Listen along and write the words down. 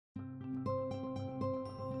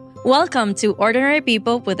Welcome to Ordinary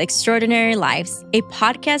People with Extraordinary Lives, a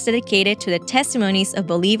podcast dedicated to the testimonies of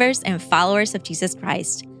believers and followers of Jesus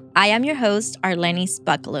Christ. I am your host, Arlenys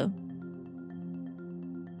Buckelew.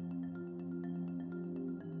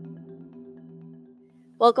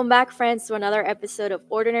 Welcome back, friends, to another episode of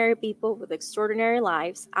Ordinary People with Extraordinary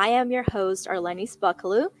Lives. I am your host, Arlenys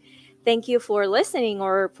Buckelew. Thank you for listening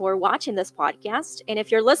or for watching this podcast. And if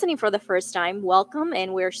you're listening for the first time, welcome.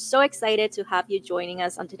 And we're so excited to have you joining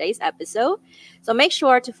us on today's episode. So make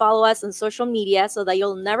sure to follow us on social media so that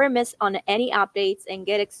you'll never miss on any updates and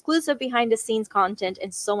get exclusive behind the scenes content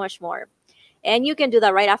and so much more. And you can do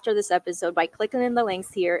that right after this episode by clicking in the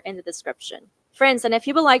links here in the description. Friends, and if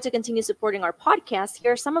you would like to continue supporting our podcast,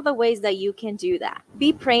 here are some of the ways that you can do that.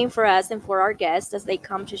 Be praying for us and for our guests as they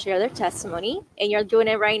come to share their testimony. And you're doing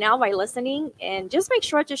it right now by listening. And just make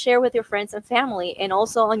sure to share with your friends and family and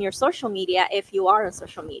also on your social media if you are on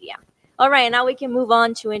social media. All right, now we can move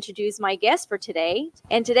on to introduce my guest for today.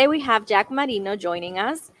 And today we have Jac Marino joining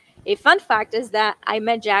us. A fun fact is that I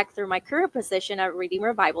met Jac through my current position at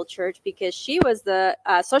Redeemer Bible Church because she was the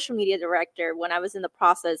social media director when I was in the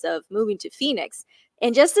process of moving to Phoenix.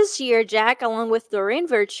 And just this year, Jac, along with Doreen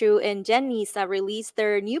and Jenn, Nizza, released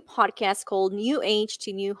their new podcast called New Age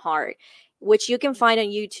to New Heart, which you can find on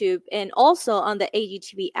YouTube and also on the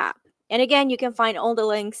AGTV app. And again, you can find all the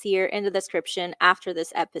links here in the description after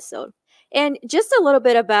this episode. And just a little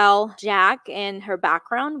bit about Jac and her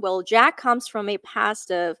background. Well, Jac comes from a past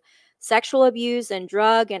of sexual abuse and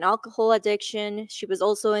drug and alcohol addiction. She was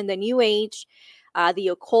also in the New Age, the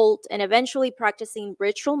occult, and eventually practicing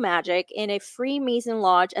ritual magic in a Freemason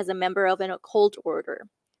lodge as a member of an occult order.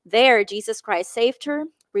 There, Jesus Christ saved her,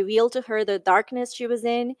 revealed to her the darkness she was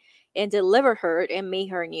in, and delivered her and made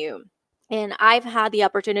her new. And I've had the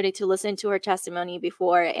opportunity to listen to her testimony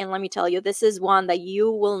before. And let me tell you, this is one that you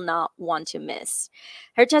will not want to miss.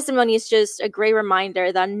 Her testimony is just a great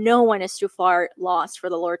reminder that no one is too far lost for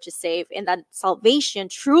the Lord to save and that salvation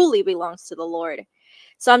truly belongs to the Lord.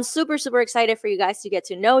 So I'm super, super excited for you guys to get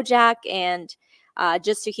to know Jac and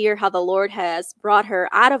just to hear how the Lord has brought her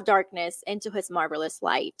out of darkness into his marvelous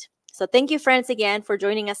light. So thank you, friends, again for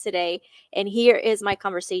joining us today. And here is my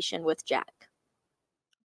conversation with Jac.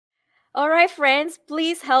 All right, friends,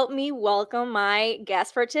 please help me welcome my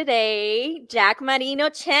guest for today, Jac Marino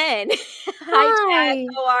Chen. Hi, Jac.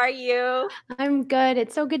 How are you? I'm good.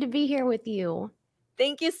 It's so good to be here with you.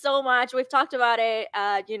 Thank you so much. We've talked about it,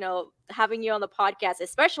 having you on the podcast,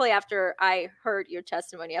 especially after I heard your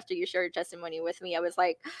testimony, after you shared your testimony with me. I was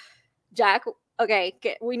like, Jac, okay,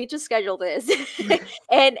 we need to schedule this.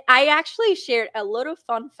 And I actually shared a little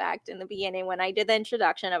fun fact in the beginning when I did the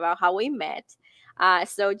introduction about how we met.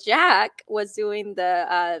 So Jac was doing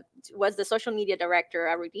was the social media director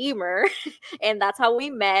at Redeemer, and that's how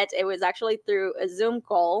we met. It was actually through a Zoom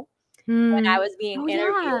call when I was being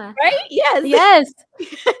interviewed, yeah. Right? Yes.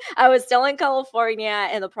 I was still in California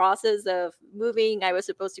in the process of moving. I was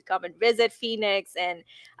supposed to come and visit Phoenix, and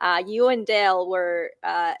you and Dale were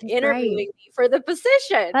interviewing me for the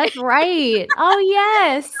position. That's right. Oh,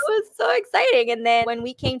 yes. It was so exciting. And then when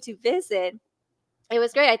we came to visit, it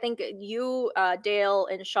was great. I think you, Dale,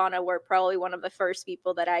 and Shauna were probably one of the first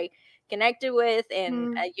people that I connected with.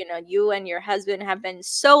 And, you and your husband have been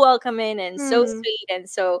so welcoming and so sweet. And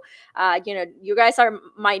so, you guys are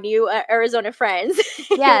my new Arizona friends.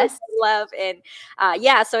 Yes. Love. And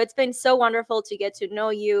so it's been so wonderful to get to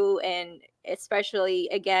know you. And especially,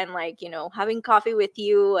 again, having coffee with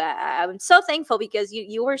you. I'm so thankful because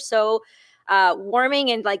you were so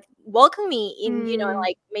warming and welcoming me in,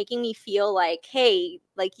 making me feel like, hey,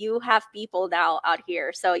 you have people now out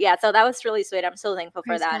here. So so that was really sweet. I'm so thankful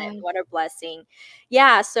for that. And what a blessing.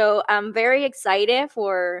 Yeah. So I'm very excited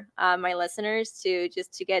for my listeners to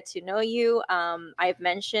get to know you. I've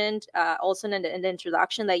mentioned also in the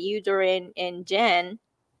introduction that you, Doreen, and Jenn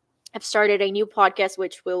have started a new podcast,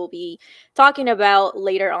 which we'll be talking about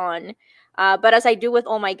later on. But as I do with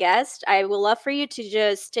all my guests, I would love for you to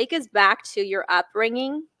just take us back to your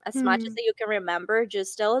upbringing as much as you can remember.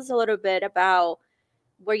 Just tell us a little bit about,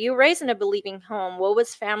 were you raised in a believing home? What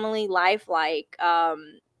was family life like?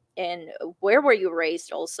 And where were you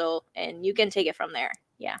raised also? And you can take it from there.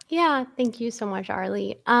 Yeah. Yeah. Thank you so much,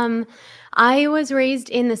 Arlie. I was raised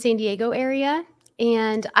in the San Diego area.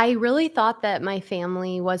 And I really thought that my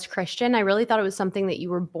family was Christian. I really thought it was something that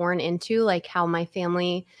you were born into, like how my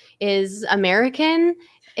family is American.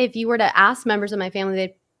 If you were to ask members of my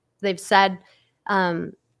family, they've said,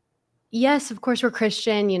 yes, of course we're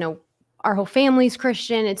Christian. Our whole family's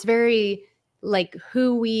Christian. It's very like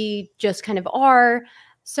who we just kind of are.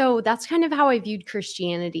 So that's kind of how I viewed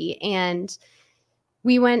Christianity. And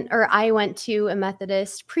I went to a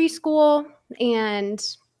Methodist preschool, and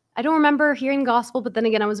I don't remember hearing the gospel, but then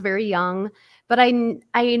again, I was very young. But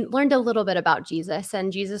I learned a little bit about Jesus,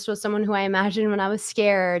 and Jesus was someone who I imagined when I was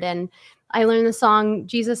scared, and I learned the song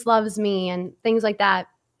 "Jesus Loves Me" and things like that.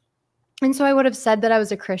 And so I would have said that I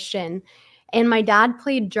was a Christian. And my dad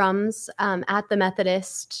played drums at the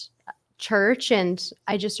Methodist church, and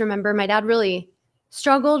I just remember my dad really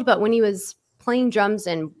struggled, but when he was playing drums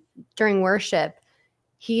and during worship,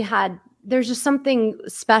 there's just something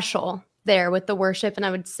special there with the worship, and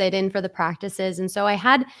I would sit in for the practices. And so I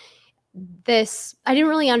had this, I didn't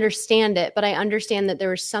really understand it, but I understand that there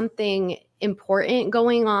was something important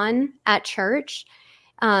going on at church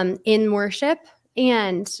in worship.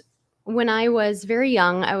 And when I was very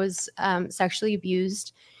young, I was sexually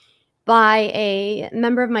abused by a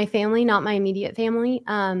member of my family, not my immediate family.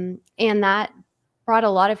 And that brought a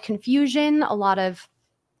lot of confusion, a lot of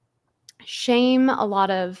shame, a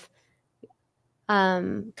lot of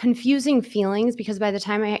confusing feelings, because by the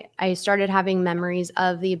time I started having memories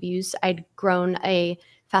of the abuse, I'd grown a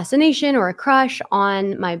fascination or a crush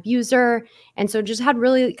on my abuser. And so just had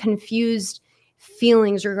really confused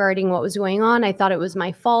feelings regarding what was going on. I thought it was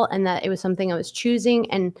my fault and that it was something I was choosing.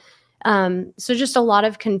 And so just a lot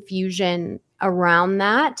of confusion around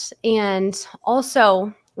that. And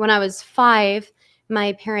also when I was 5,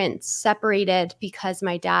 my parents separated because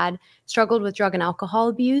my dad struggled with drug and alcohol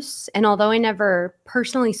abuse. And although I never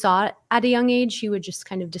personally saw it at a young age, he would just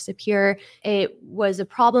kind of disappear. It was a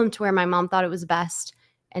problem to where my mom thought it was best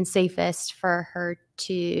and safest for her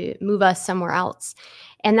to move us somewhere else.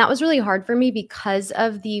 And that was really hard for me because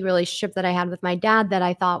of the relationship that I had with my dad that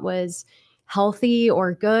I thought was healthy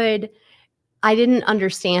or good. I didn't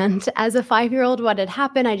understand as a 5-year-old what had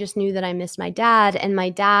happened. I just knew that I missed my dad. And my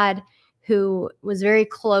dad, who was very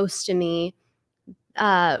close to me,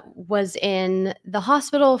 was in the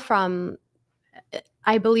hospital from,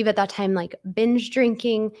 I believe at that time, like binge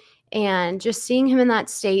drinking, and just seeing him in that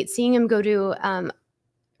state, seeing him go to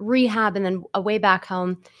rehab and then away back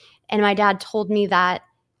home. And my dad told me that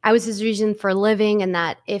I was his reason for living and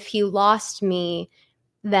that if he lost me,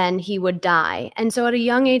 then he would die. And so at a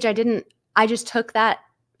young age, I just took that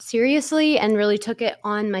seriously and really took it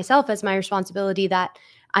on myself as my responsibility that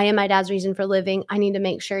I am my dad's reason for living. I need to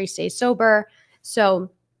make sure he stays sober. So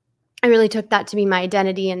I really took that to be my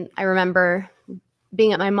identity. And I remember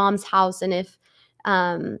being at my mom's house, and if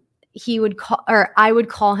he would call, or I would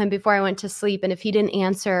call him before I went to sleep, and if he didn't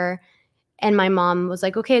answer and my mom was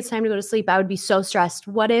like, okay, it's time to go to sleep, I would be so stressed.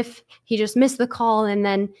 What if he just missed the call and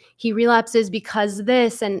then he relapses because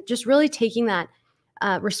this? And just really taking that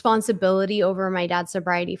responsibility over my dad's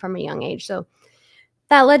sobriety from a young age. So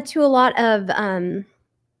that led to a lot of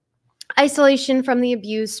isolation from the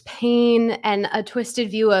abuse, pain, and a twisted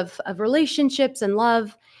view of relationships and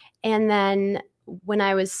love. And then when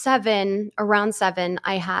I was around 7,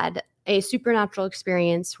 I had a supernatural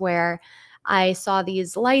experience where I saw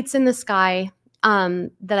these lights in the sky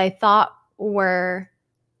that I thought were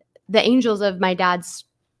the angels of my dad's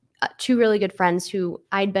 2 really good friends who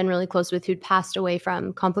I'd been really close with, who'd passed away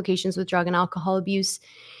from complications with drug and alcohol abuse.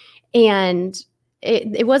 And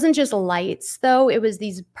it wasn't just lights, though. It was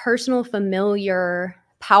these personal, familiar,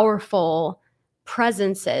 powerful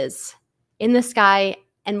presences in the sky.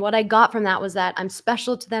 And what I got from that was that I'm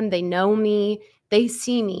special to them. They know me. They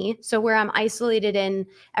see me. So where I'm isolated in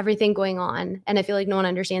everything going on, and I feel like no one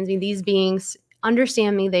understands me, these beings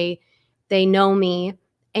understand me. They know me.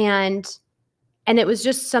 And it was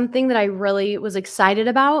just something that I really was excited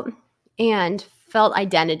about and felt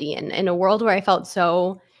identity in a world where I felt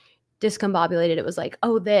so discombobulated. It was like,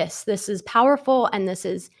 oh, this is powerful, and this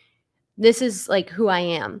is like who I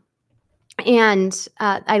am. And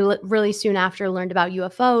I really soon after learned about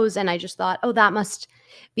UFOs, and I just thought, oh, that must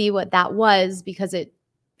be what that was, because it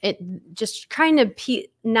just kind of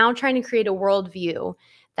now trying to create a worldview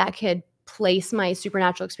that could place my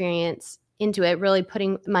supernatural experience into it, really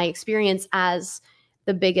putting my experience as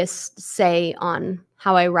the biggest say on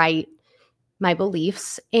how I write my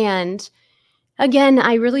beliefs. And again,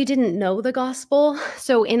 I really didn't know the gospel.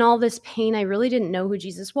 So in all this pain, I really didn't know who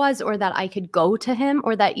Jesus was, or that I could go to him,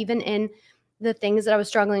 or that even in the things that I was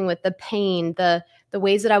struggling with, the pain, the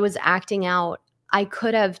ways that I was acting out, I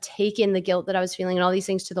could have taken the guilt that I was feeling and all these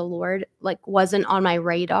things to the Lord, like wasn't on my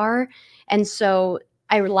radar. And so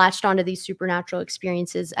I latched onto these supernatural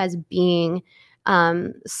experiences as being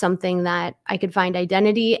something that I could find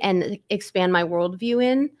identity and expand my worldview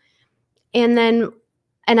in.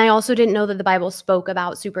 And I also didn't know that the Bible spoke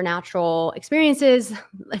about supernatural experiences.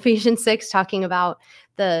 Ephesians 6 talking about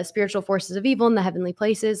the spiritual forces of evil in the heavenly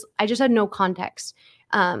places. I just had no context.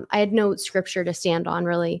 I had no scripture to stand on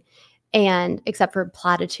really, and except for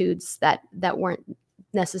platitudes that weren't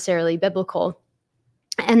necessarily biblical.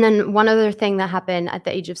 And then one other thing that happened at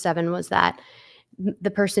the age of 7 was that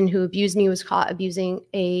the person who abused me was caught abusing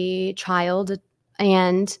a child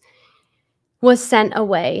and was sent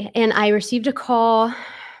away. And I received a call,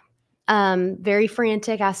 very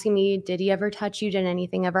frantic, asking me, did he ever touch you? Did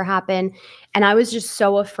anything ever happen? And I was just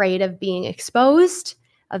so afraid of being exposed,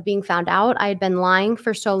 of being found out. I had been lying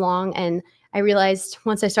for so long, and I realized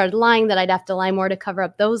once I started lying that I'd have to lie more to cover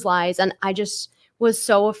up those lies. And I just was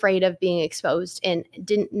so afraid of being exposed and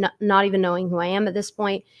not even knowing who I am at this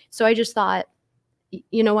point. So I just thought,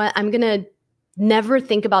 you know what, I'm going to never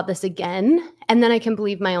think about this again. And then I can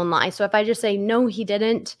believe my own lie. So if I just say, no, he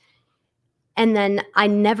didn't, and then I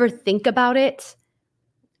never think about it,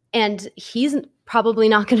 and he's probably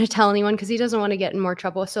not going to tell anyone because he doesn't want to get in more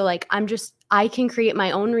trouble. So like, I can create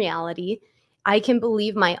my own reality. I can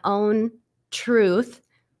believe my own truth,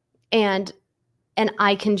 and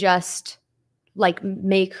I can just like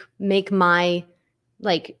make my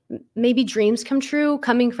like maybe dreams come true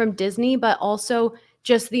coming from Disney, but also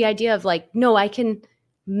just the idea of like, no, I can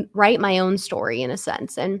write my own story in a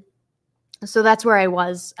sense. And so that's where I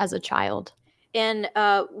was as a child. And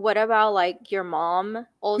what about like your mom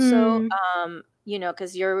also? You know,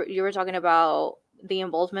 because you were talking about the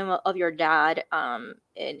involvement of your dad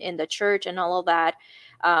in the church and all of that.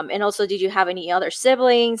 And also, did you have any other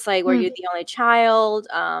siblings? Like, were you the only child?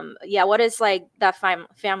 Yeah, what is like that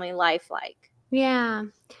family life like? Yeah.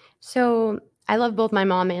 So I love both my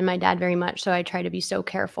mom and my dad very much. So I try to be so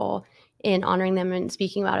careful in honoring them and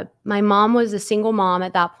speaking about it. My mom was a single mom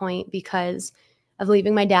at that point because of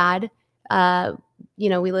leaving my dad. You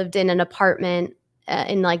know, we lived in an apartment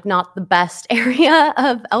in like not the best area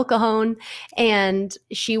of El Cajon, and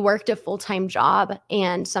she worked a full-time job,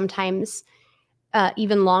 and sometimes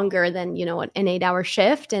even longer than, you know, an 8-hour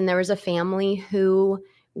shift. And there was a family who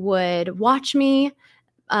would watch me.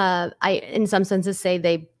 I, in some senses, say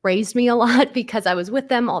they raised me a lot because I was with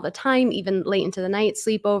them all the time, even late into the night,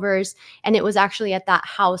 sleepovers. And it was actually at that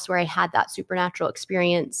house where I had that supernatural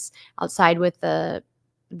experience outside with the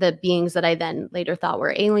beings that I then later thought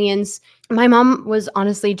were aliens. My mom was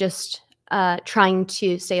honestly just trying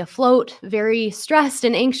to stay afloat, very stressed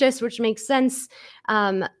and anxious, which makes sense.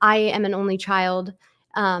 I am an only child.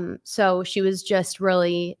 So she was just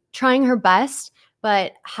really trying her best,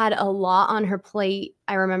 but had a lot on her plate.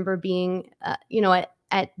 I remember being, you know,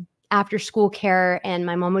 at after school care, and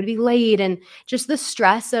my mom would be late, and just the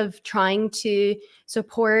stress of trying to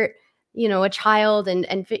support, you know, a child and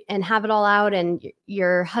have it all out. And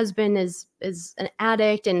your husband is an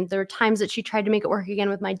addict. And there were times that she tried to make it work again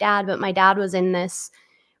with my dad, but my dad was in this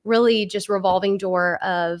really just revolving door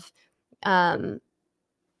of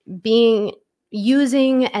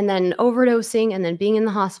using and then overdosing and then being in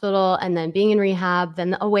the hospital and then being in rehab,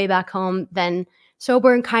 then away back home, then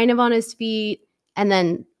sober and kind of on his feet, and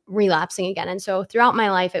then relapsing again. And so throughout my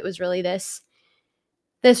life, it was really this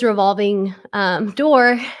revolving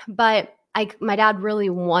door. But my dad really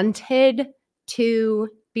wanted to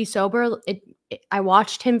be sober. I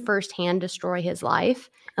watched him firsthand destroy his life.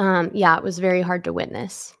 Yeah, it was very hard to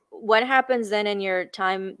witness. What happens then in your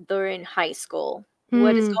time during high school?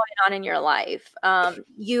 What is going on in your life?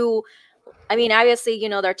 I mean, obviously, you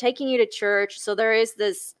know, they're taking you to church. So there is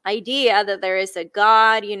this idea that there is a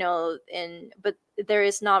God, you know, but there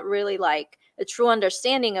is not really like a true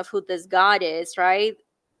understanding of who this God is, right?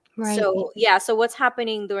 Right. So, yeah. So what's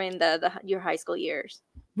happening during your high school years?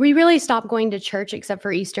 We really stopped going to church except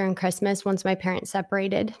for Easter and Christmas once my parents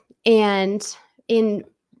separated. And in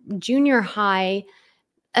junior high,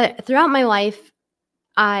 throughout my life,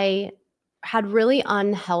 I had really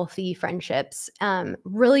unhealthy friendships,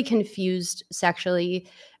 really confused sexually,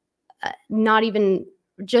 not even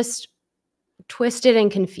just twisted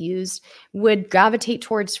and confused, would gravitate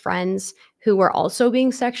towards friends who were also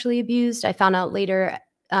being sexually abused. I found out later,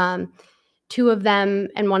 2 of them,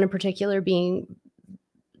 and one in particular being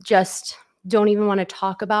just don't even want to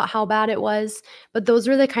talk about how bad it was. But those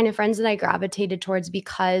were the kind of friends that I gravitated towards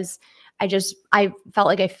because I felt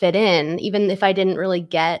like I fit in, even if I didn't really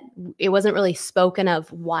it wasn't really spoken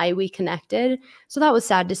of why we connected. So that was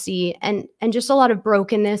sad to see. And just a lot of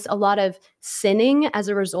brokenness, a lot of sinning as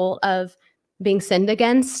a result of being sinned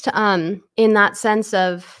against, in that sense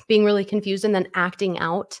of being really confused and then acting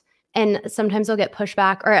out. And sometimes I'll get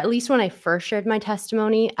pushback, or at least when I first shared my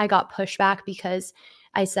testimony, I got pushback because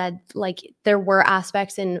I said like there were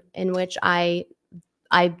aspects in which I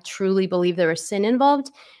truly believe there was sin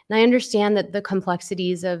involved. And I understand that the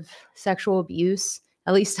complexities of sexual abuse,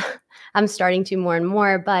 at least I'm starting to more and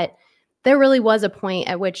more, but there really was a point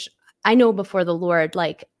at which I know before the Lord,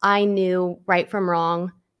 like I knew right from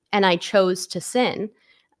wrong and I chose to sin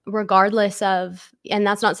regardless of, and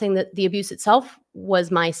that's not saying that the abuse itself was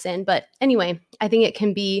my sin, but anyway, I think it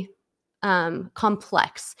can be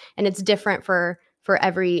complex and it's different for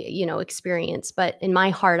every, experience. But in my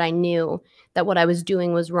heart, I knew that what I was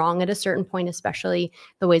doing was wrong at a certain point, especially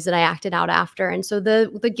the ways that I acted out after. And so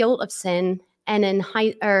the guilt of sin, and in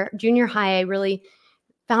high or junior high, I really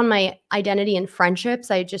found my identity in friendships.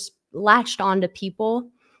 I just latched on to people.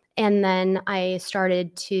 And then I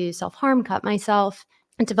started to self-harm, cut myself,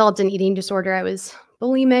 and developed an eating disorder. I was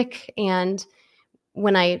bulimic. And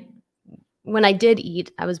when I did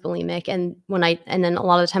eat, I was bulimic. And then a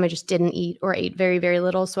lot of the time I just didn't eat or ate very, very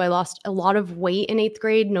little. So I lost a lot of weight in 8th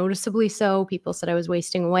grade, noticeably so. People said I was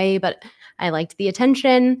wasting away, but I liked the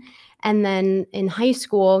attention. And then in high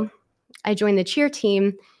school, I joined the cheer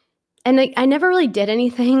team. And I never really did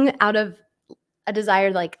anything out of a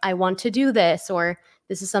desire, like, I want to do this, or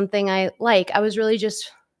this is something I like. I was really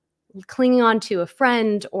just clinging on to a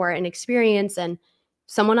friend or an experience, and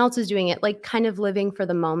someone else is doing it, like kind of living for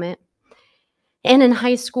the moment. And in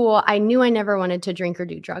high school, I knew I never wanted to drink or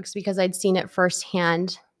do drugs because I'd seen it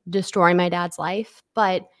firsthand destroy my dad's life.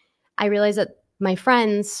 But I realized that my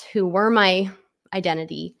friends, who were my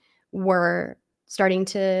identity, were starting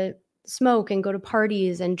to smoke and go to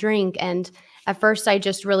parties and drink. And at first, I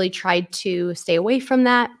just really tried to stay away from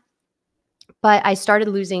that. But I started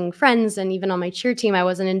losing friends. And even on my cheer team, I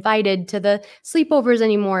wasn't invited to the sleepovers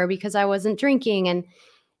anymore because I wasn't drinking.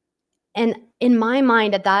 And in my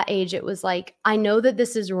mind at that age, it was like, I know that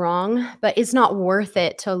this is wrong, but it's not worth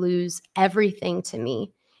it to lose everything to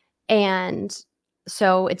me. And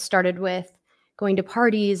so it started with going to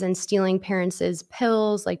parties and stealing parents'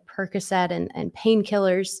 pills like Percocet and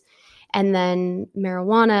painkillers, and then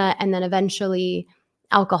marijuana, and then eventually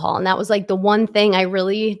alcohol. And that was like the one thing I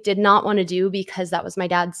really did not want to do because that was my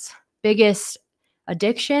dad's biggest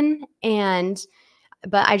addiction.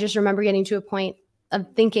 But I just remember getting to a point of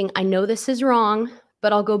thinking, I know this is wrong,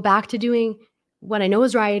 but I'll go back to doing what I know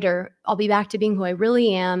is right, or I'll be back to being who I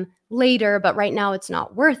really am later. But right now it's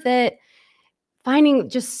not worth it. Finding,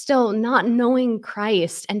 just still not knowing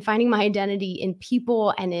Christ and finding my identity in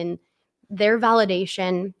people and in their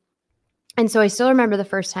validation. And so I still remember the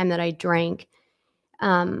first time that I drank.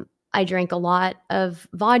 I drank a lot of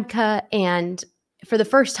vodka, and for the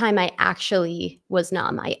first time, I actually was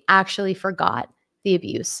numb. I actually forgot the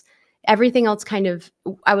abuse. Everything else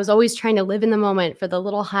I was always trying to live in the moment for the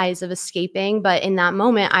little highs of escaping. But in that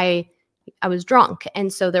moment, I was drunk.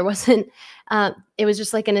 And so there wasn't, it was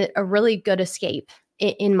just like a really good escape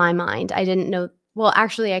in my mind. I didn't know, well,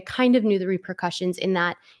 actually, I kind of knew the repercussions in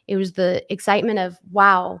that it was the excitement of,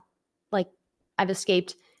 wow, like I've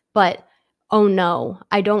escaped, but oh no,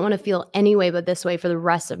 I don't want to feel any way but this way for the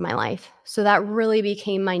rest of my life. So that really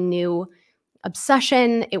became my new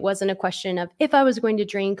obsession. It wasn't a question of if I was going to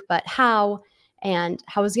drink, but how, and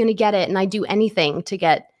how I was going to get it. And I'd do anything to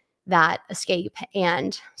get that escape.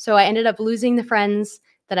 And so I ended up losing the friends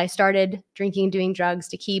that I started drinking and doing drugs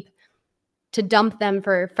to dump them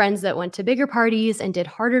for friends that went to bigger parties and did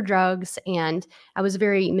harder drugs. And I was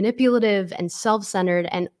very manipulative and self-centered.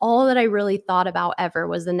 And all that I really thought about ever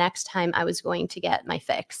was the next time I was going to get my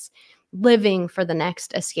fix, living for the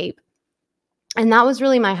next escape. And that was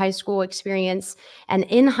really my high school experience. And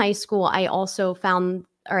in high school, I also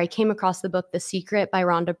I came across the book The Secret by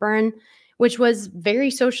Rhonda Byrne, which was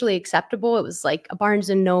very socially acceptable. It was like a Barnes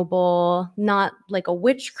and Noble, not like a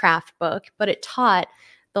witchcraft book, but it taught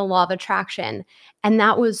the law of attraction. And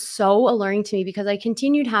that was so alluring to me because I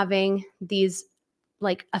continued having these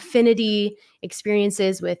like affinity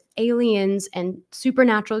experiences with aliens and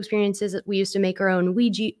supernatural experiences. We used to make our own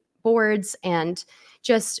Ouija boards and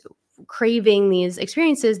just craving these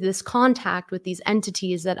experiences, this contact with these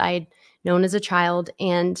entities that I'd known as a child.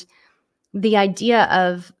 And the idea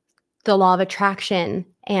of the law of attraction,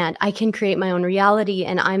 and I can create my own reality,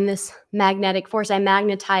 and I'm this magnetic force. I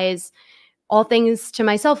magnetize all things to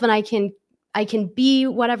myself, and I can be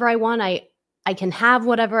whatever I want. I can have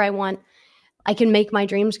whatever I want. I can make my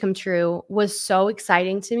dreams come true, was so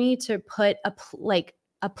exciting to me to put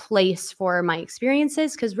a place for my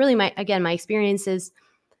experiences. Because really my experiences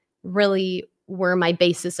really were my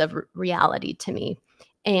basis of reality to me.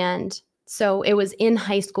 And so it was in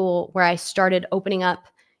high school where I started opening up,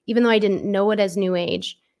 even though I didn't know it as New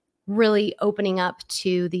Age, really opening up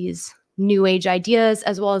to these New Age ideas.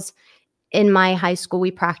 As well as in my high school,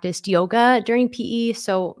 we practiced yoga during PE.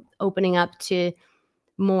 So opening up to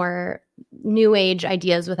more New Age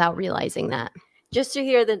ideas without realizing that. Just to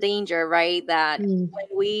hear the danger, right? That when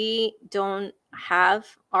we don't have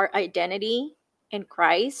our identity in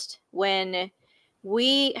Christ, when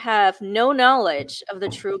we have no knowledge of the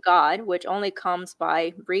true God, which only comes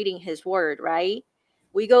by reading his word, right?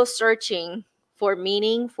 We go searching for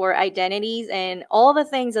meaning, for identities, and all the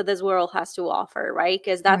things that this world has to offer, right?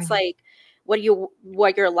 Because that's Right. like what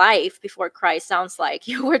your life before Christ sounds like.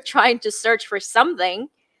 You were trying to search for something,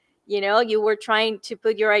 you were trying to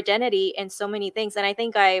put your identity in so many things. And I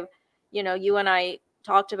think you and I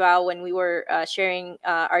talked about when we were sharing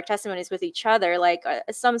our testimonies with each other, like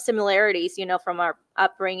some similarities, from our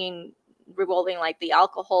upbringing revolving like the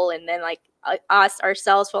alcohol, and then like us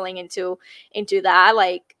ourselves falling into that,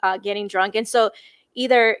 like getting drunk. And so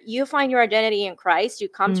either you find your identity in Christ, you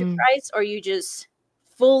come to Christ, or you just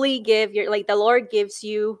fully give your, like, the Lord gives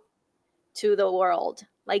you to the world,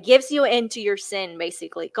 like gives you into your sin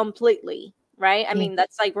basically completely, right? I Yeah. mean,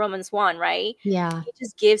 that's like Romans 1, right? Yeah. It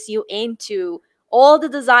just gives you into all the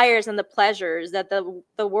desires and the pleasures that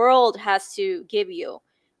the world has to give you,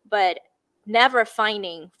 but never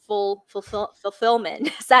finding full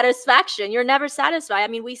fulfillment, satisfaction. You're never satisfied. I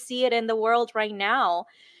mean, we see it in the world right now.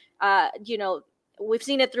 We've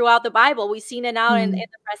seen it throughout the Bible. We've seen it now in the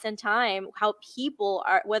present time, how people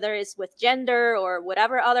are, whether it's with gender or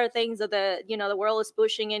whatever other things that the world is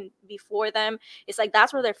pushing in before them. It's like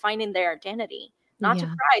that's where they're finding their identity, not to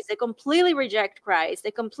Yeah. Christ. They completely reject Christ.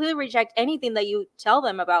 They completely reject anything that you tell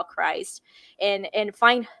them about Christ, and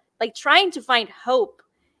find, like, trying to find hope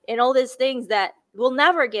in all these things that will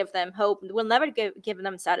never give them hope, will never give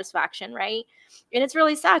them satisfaction, right? And it's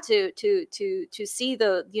really sad to see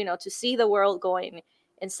to see the world going,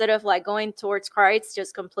 instead of like going towards Christ,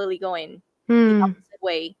 just completely going the opposite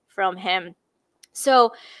way from him.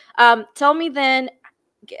 So tell me then,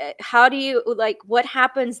 how do you, like, what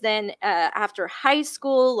happens then after high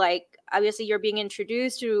school? Like, obviously you're being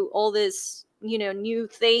introduced to all this new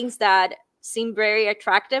things that seem very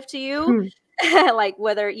attractive to you. Like,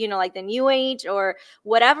 whether like the new age or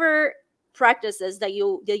whatever practices that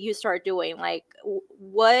you start doing, like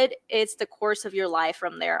what is the course of your life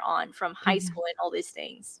from there on, from high school and all these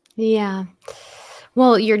things? Yeah.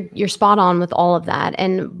 Well, you're spot on with all of that.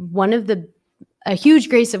 And a huge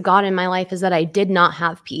grace of God in my life is that I did not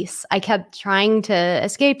have peace. I kept trying to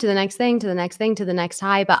escape to the next thing, to the next thing, to the next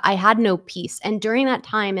high, but I had no peace. And during that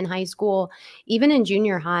time in high school, even in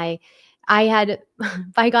junior high, I had,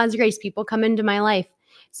 by God's grace, people come into my life.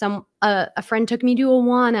 A friend took me to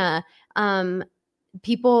Awana.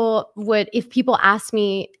 If people asked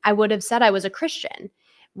me, I would have said I was a Christian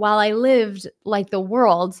while I lived like the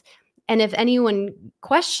world. And if anyone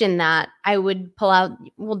questioned that, I would pull out,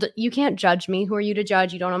 well, you can't judge me. Who are you to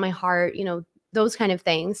judge? You don't know my heart, those kind of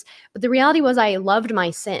things. But the reality was I loved my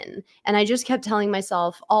sin. And I just kept telling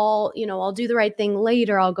myself, I'll do the right thing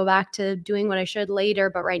later. I'll go back to doing what I should later.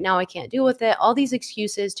 But right now I can't deal with it. All these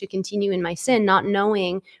excuses to continue in my sin, not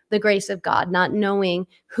knowing the grace of God, not knowing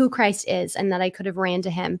who Christ is and that I could have ran to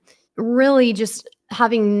him. Really just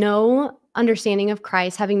having no understanding of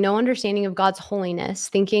Christ, having no understanding of God's holiness,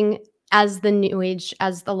 thinking as the New Age,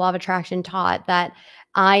 as the law of attraction taught, that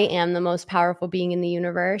I am the most powerful being in the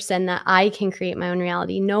universe and that I can create my own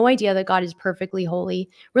reality. No idea that God is perfectly holy,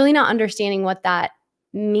 really not understanding what that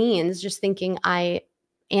means, just thinking I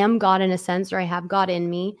am God in a sense, or I have God in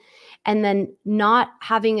me. And then not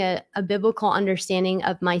having a biblical understanding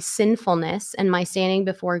of my sinfulness and my standing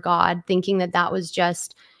before God, thinking that that was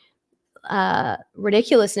just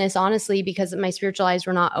ridiculousness, honestly, because my spiritual eyes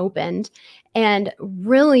were not opened. And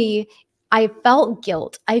really, I felt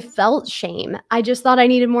guilt. I felt shame. I just thought I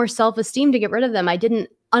needed more self-esteem to get rid of them. I didn't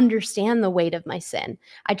understand the weight of my sin.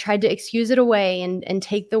 I tried to excuse it away and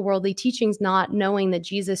take the worldly teachings, not knowing that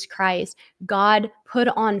Jesus Christ, God put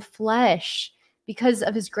on flesh because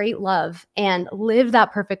of his great love and lived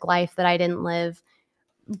that perfect life that I didn't live.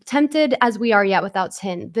 Tempted as we are yet without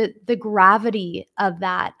sin, the gravity of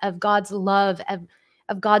that, of God's love,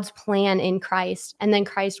 of God's plan in Christ. And then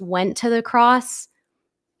Christ went to the cross,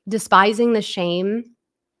 despising the shame,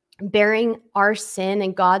 bearing our sin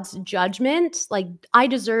and God's judgment. Like, I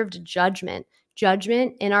deserved judgment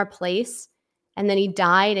in our place. And then he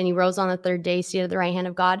died and he rose on the third day, seated at the right hand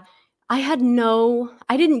of God. I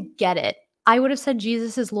didn't get it. I would have said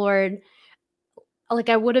Jesus is Lord. Like,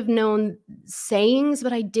 I would have known sayings,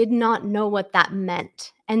 but I did not know what that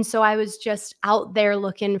meant. And so I was just out there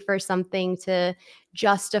looking for something to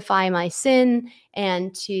justify my sin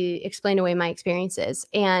and to explain away my experiences.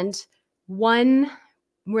 And one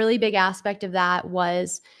really big aspect of that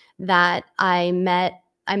was that I met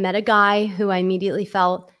a guy who I immediately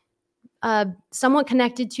felt somewhat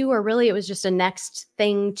connected to, or really it was just a next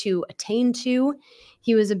thing to attain to.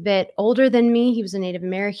 He was a bit older than me. He was a Native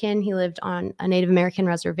American. He lived on a Native American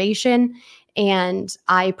reservation. And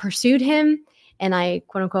I pursued him, and I,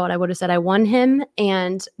 quote unquote, I would have said I won him,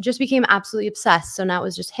 and just became absolutely obsessed. So now it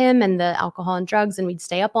was just him and the alcohol and drugs, and we'd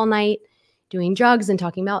stay up all night doing drugs and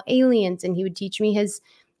talking about aliens, and he would teach me his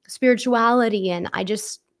spirituality. And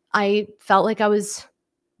I felt like I was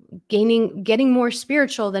getting more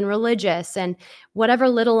spiritual than religious, and whatever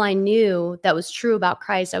little I knew that was true about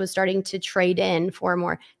Christ, I was starting to trade in for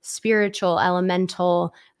more spiritual,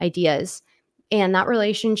 elemental ideas. And that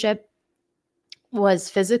relationship was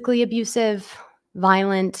physically abusive,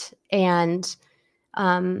 violent, and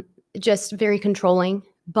just very controlling.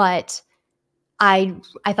 But I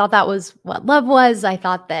thought that was what love was. I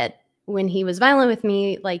thought that when he was violent with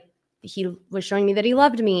me, like, he was showing me that he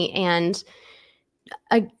loved me, and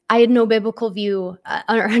I had no biblical view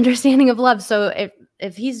or understanding of love. So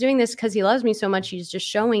if he's doing this because he loves me so much, he's just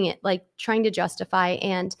showing it, like trying to justify.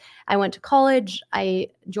 And I went to college. I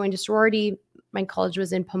joined a sorority. My college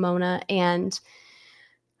was in Pomona, and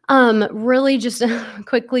really just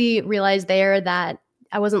quickly realized there that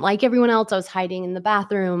I wasn't like everyone else. I was hiding in the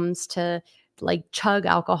bathrooms to like chug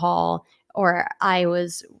alcohol, or I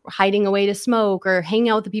was hiding away to smoke or hang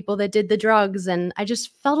out with the people that did the drugs. And I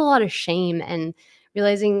just felt a lot of shame, and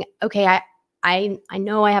realizing, okay, I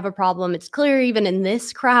know I have a problem. It's clear even in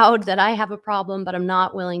this crowd that I have a problem, but I'm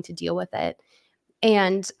not willing to deal with it.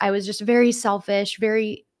 And I was just very selfish,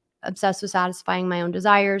 very obsessed with satisfying my own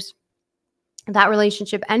desires. That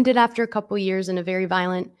relationship ended after a couple years in a very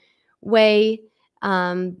violent way,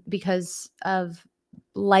 because of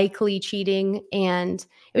likely cheating. And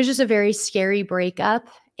it was just a very scary breakup.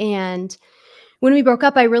 And when we broke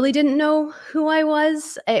up, I really didn't know who I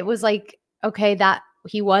was. It was like, okay, that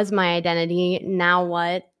he was my identity. Now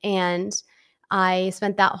what? And I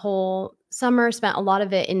spent that whole summer, spent a lot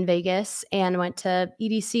of it in Vegas, and went to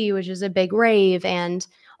EDC, which is a big rave, and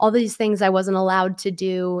all these things I wasn't allowed to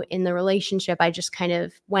do in the relationship. I just kind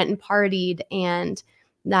of went and partied. And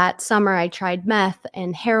that summer I tried meth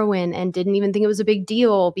and heroin and didn't even think it was a big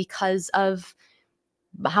deal because of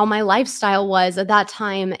how my lifestyle was at that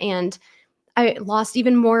time. And I lost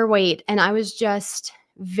even more weight, and I was just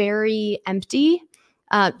very empty.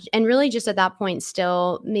 And really just at that point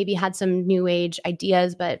still maybe had some new age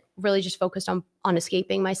ideas, but really just focused on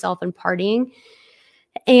escaping myself and partying.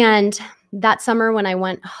 And that summer when I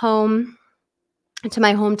went home to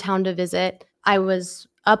my hometown to visit, I was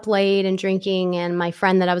up late and drinking, and my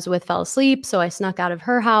friend that I was with fell asleep. So I snuck out of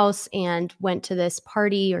her house and went to this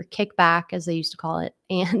party, or kickback as they used to call it.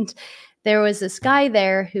 And there was this guy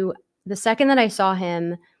there who, the second that I saw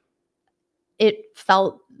him, it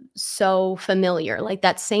felt so familiar, like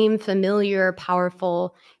that same familiar,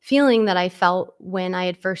 powerful feeling that I felt when I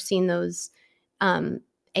had first seen those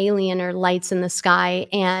alien or lights in the sky.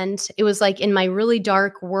 And it was like in my really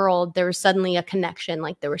dark world, there was suddenly a connection,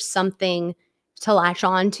 like there was something to latch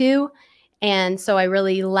on to. And so I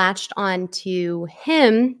really latched on to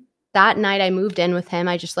him. That night I moved in with him.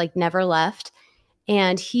 I just like never left.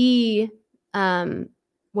 And he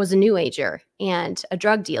was a new ager and a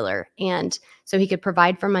drug dealer. And so he could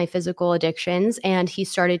provide for my physical addictions. And he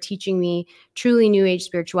started teaching me truly new age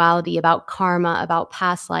spirituality, about karma, about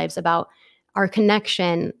past lives, about our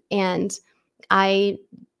connection. And I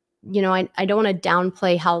don't want to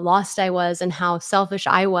downplay how lost I was and how selfish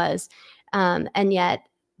I was. And yet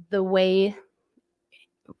the way,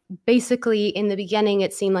 basically in the beginning,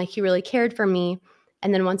 it seemed like he really cared for me.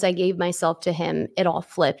 And then once I gave myself to him, it all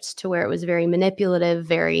flipped to where it was very manipulative,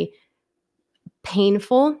 very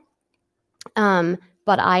painful.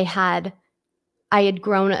 But I had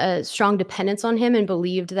grown a strong dependence on him and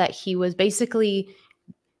believed that he basically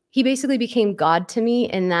became God to me,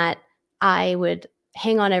 in that I would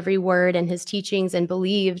hang on every word in his teachings and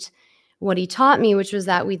believed what he taught me, which was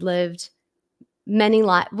that we'd lived many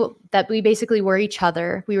lives, that we basically were each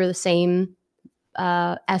other. We were the same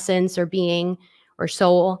essence or being or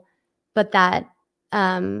soul, but that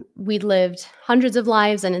we'd lived hundreds of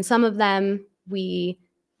lives, and in some of them we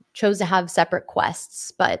chose to have separate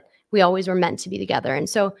quests, but we always were meant to be together. And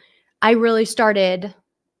so I really started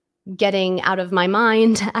getting out of my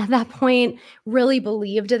mind at that point, really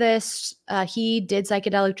believed this. He did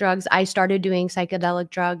psychedelic drugs. I started doing psychedelic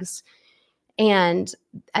drugs. And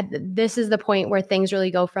this is the point where things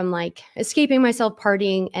really go from like escaping myself,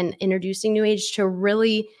 partying, and introducing new age to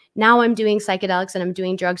really, now I'm doing psychedelics and I'm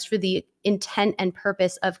doing drugs for the intent and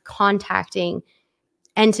purpose of contacting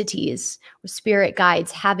entities, spirit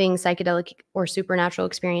guides, having psychedelic or supernatural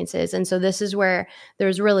experiences. And so this is where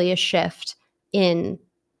there's really a shift in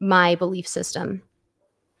my belief system.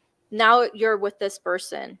 Now you're with this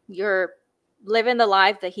person. You're living the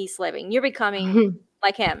life that he's living. You're becoming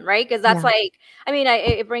like him, right? Because that's like, I mean,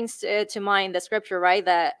 it brings to mind the scripture, right?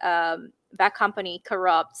 That bad company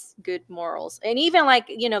corrupts good morals. And even like,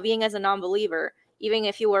 you know, being as a non-believer, even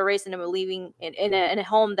if you were raised in a believing in a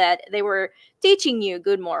home that they were teaching you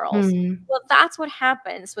good morals, well, that's what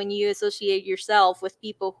happens when you associate yourself with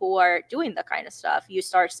people who are doing that kind of stuff. You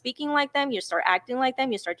start speaking like them, you start acting like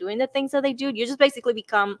them, you start doing the things that they do. You just basically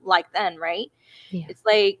become like them, right? Yeah. It's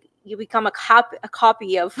like you become a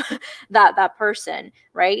copy of that person,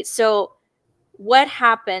 right? So what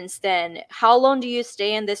happens then? How long do you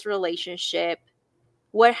stay in this relationship?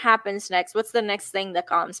 What happens next? What's the next thing that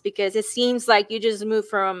comes? Because it seems like you just move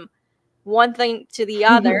from one thing to the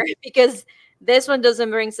other because this one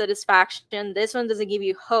doesn't bring satisfaction, this one doesn't give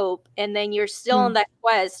you hope, and then you're still on that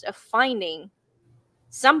quest of finding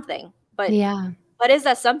something. But what is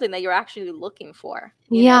that something that you're actually looking for?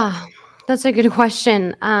 You know? That's a good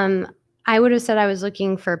question. I would have said I was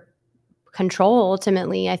looking for control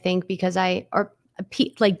ultimately, I think, because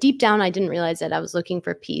like deep down, I didn't realize that I was looking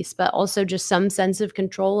for peace, but also just some sense of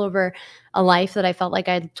control over a life that I felt like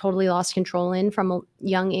I'd totally lost control in from a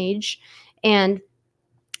young age. And,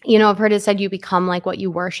 you know, I've heard it said you become like what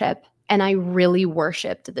you worship. And I really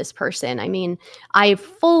worshiped this person. I mean, I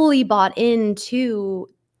fully bought into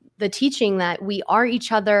the teaching that we are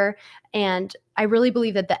each other. And I really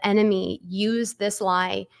believe that the enemy used this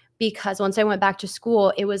lie because once I went back to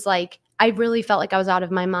school, it was like, I really felt like I was out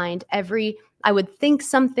of my mind. I would think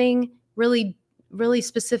something really, really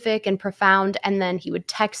specific and profound, and then he would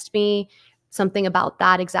text me something about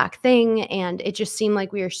that exact thing. And it just seemed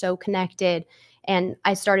like we were so connected. And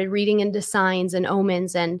I started reading into signs and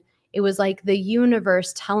omens, and it was like the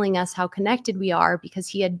universe telling us how connected we are because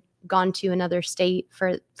he had gone to another state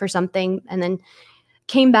for something and then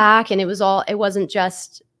came back. And it wasn't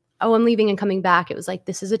just, oh, I'm leaving and coming back. It was like,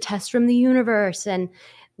 this is a test from the universe. And,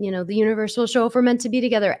 you know, the universe will show if we're meant to be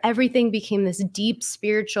together. Everything became this deep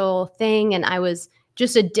spiritual thing. And I was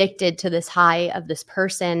just addicted to this high of this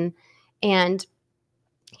person. And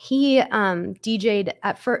he DJ'd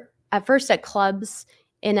at first at clubs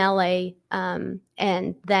in LA.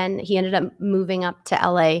 And then he ended up moving up to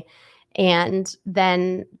LA. And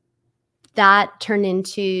then that turned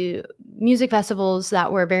into music festivals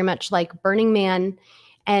that were very much like Burning Man.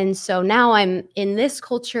 And so now I'm in this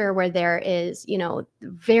culture where there is, you know,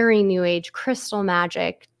 very new age crystal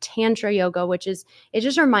magic, tantra yoga, it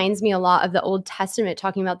just reminds me a lot of the Old Testament,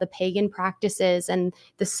 talking about the pagan practices and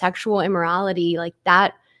the sexual immorality. Like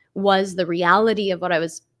that was the reality of what I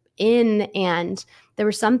was in. And there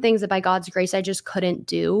were some things that by God's grace, I just couldn't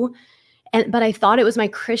do. But I thought it was my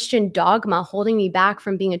Christian dogma holding me back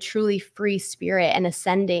from being a truly free spirit and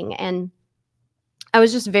ascending. And I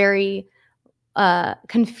was just very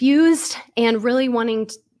confused and really wanting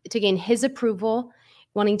to gain his approval,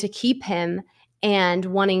 wanting to keep him, and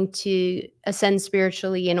wanting to ascend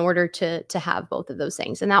spiritually in order to have both of those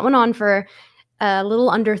things. And that went on for a little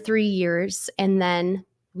under 3 years. And then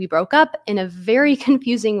we broke up in a very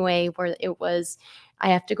confusing way where it was, I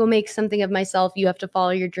have to go make something of myself. You have to follow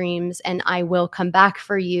your dreams and I will come back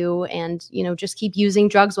for you. And, you know, just keep using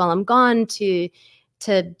drugs while I'm gone to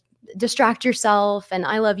distract yourself. And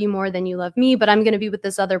I love you more than you love me, but I'm going to be with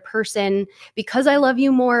this other person because I love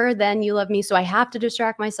you more than you love me. So I have to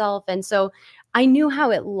distract myself. And so I knew how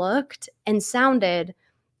it looked and sounded,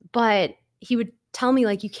 but he would tell me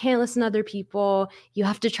like, you can't listen to other people. You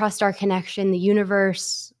have to trust our connection, the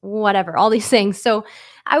universe, whatever, all these things. So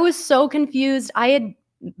I was so confused. I had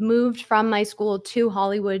moved from my school to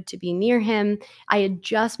Hollywood to be near him. I had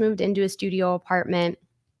just moved into a studio apartment.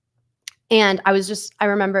 And I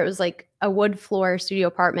remember it was like a wood floor studio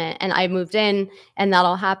apartment, and I moved in and that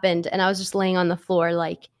all happened. And I was just laying on the floor,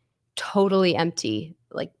 like totally empty.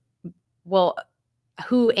 Like, well,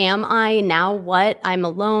 who am I now? What? I'm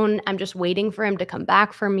alone. I'm just waiting for him to come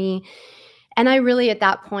back for me. And I really at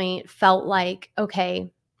that point felt like, okay,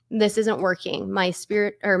 this isn't working. My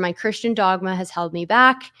spirit or my Christian dogma has held me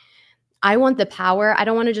back. I want the power. I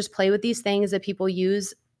don't want to just play with these things that people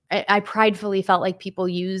use. I pridefully felt like people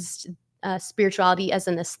used spirituality as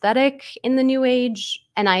an aesthetic in the new age.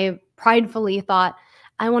 And I pridefully thought,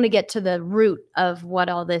 I want to get to the root of what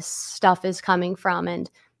all this stuff is coming from. And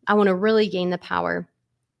I want to really gain the power.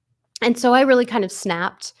 And so I really kind of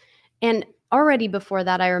snapped. And already before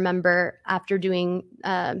that, I remember after doing,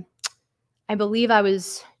 I believe I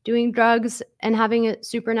was doing drugs and having a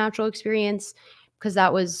supernatural experience, because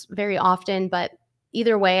that was very often. But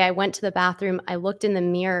either way, I went to the bathroom, I looked in the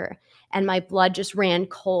mirror, and my blood just ran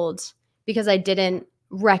cold because I didn't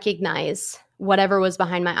recognize whatever was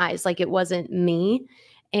behind my eyes. Like it wasn't me.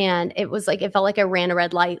 And it was like, it felt like I ran a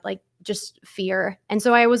red light. Like just fear. And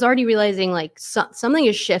so I was already realizing like something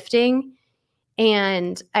is shifting,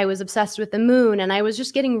 and I was obsessed with the moon, and I was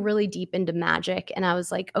just getting really deep into magic. And I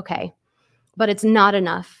was like, okay, but it's not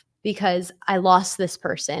enough because I lost this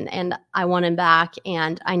person and I want him back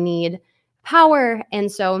and I need power.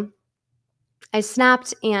 And so I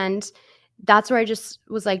snapped, and that's where I just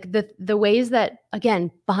was like, the ways that, again,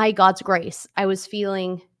 by God's grace, I was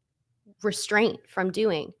feeling restraint from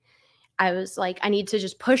doing. I was like, I need to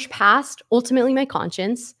just push past ultimately my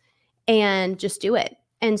conscience and just do it.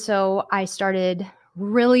 And so I started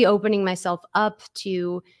really opening myself up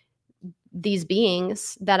to these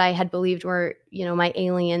beings that I had believed were, my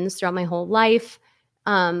aliens throughout my whole life.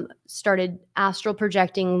 Started astral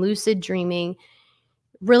projecting, lucid dreaming,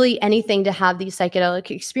 really anything to have these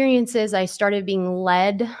psychedelic experiences. I started being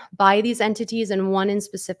led by these entities, and one in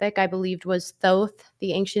specific I believed was Thoth,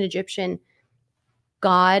 the ancient Egyptian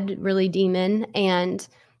god, really demon, and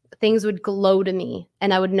things would glow to me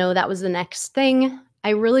and I would know that was the next thing. I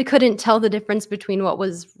really couldn't tell the difference between what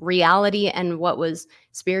was reality and what was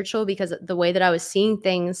spiritual, because the way that I was seeing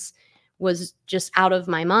things was just out of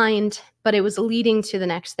my mind, but it was leading to the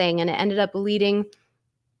next thing. And it ended up leading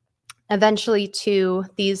eventually to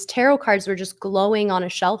these tarot cards were just glowing on a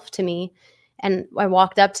shelf to me. And I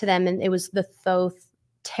walked up to them, and it was the Thoth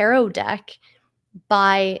tarot deck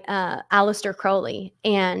by Aleister Crowley.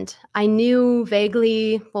 And I knew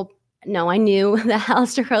vaguely, I knew that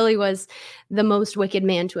Aleister Crowley was the most wicked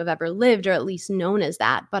man to have ever lived, or at least known as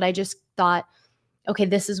that. But I just thought, okay,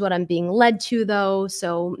 this is what I'm being led to, though.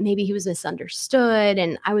 So maybe he was misunderstood.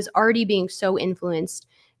 And I was already being so influenced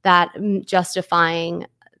that justifying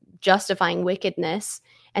wickedness.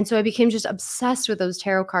 And so I became just obsessed with those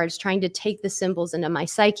tarot cards, trying to take the symbols into my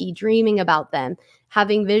psyche, dreaming about them,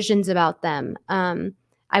 having visions about them.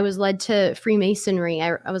 I was led to Freemasonry.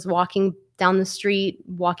 I was walking down the street,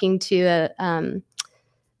 walking to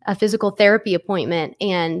a physical therapy appointment,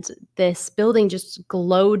 and this building just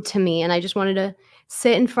glowed to me, and I just wanted to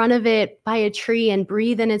sit in front of it by a tree and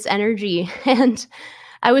breathe in its energy. And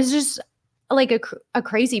I was just like a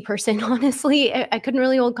crazy person, honestly. I couldn't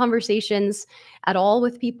really hold conversations at all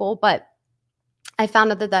with people, but I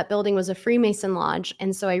found out that building was a Freemason lodge.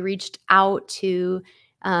 And so I reached out to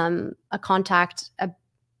a contact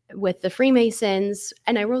with the Freemasons,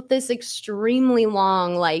 and I wrote this extremely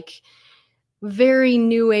long, like very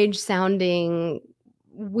new age sounding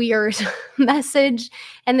weird message.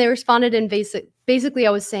 And they responded in basically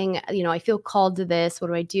I was saying, I feel called to this. What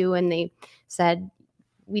do I do? And they said,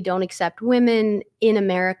 we don't accept women in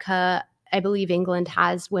America. I believe England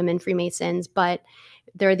has women Freemasons, but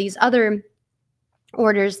there are these other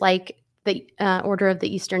orders like the Order of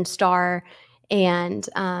the Eastern Star, and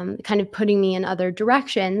kind of putting me in other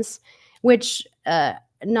directions, which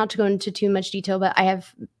not to go into too much detail, but I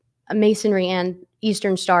have a Masonry and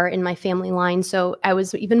Eastern Star in my family line. So I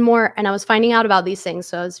was even more, and I was finding out about these things.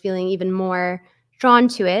 So I was feeling even more drawn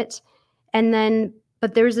to it. And then,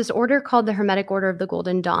 but there was this order called the Hermetic Order of the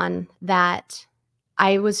Golden Dawn that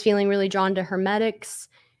I was feeling really drawn to hermetics.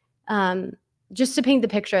 Just to paint the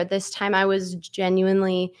picture, at this time, I lived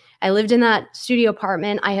in that studio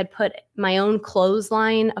apartment. I had put my own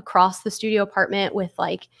clothesline across the studio apartment with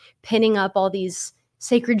like pinning up all these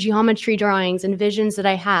sacred geometry drawings and visions that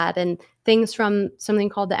I had, and things from something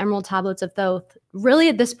called the Emerald Tablets of Thoth. Really,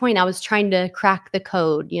 at this point, I was trying to crack the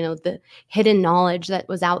code, the hidden knowledge that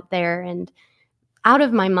was out there and out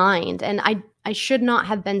of my mind. And I should not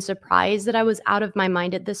have been surprised that I was out of my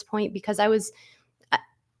mind at this point, because I was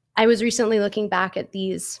recently looking back at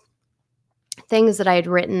these things that I had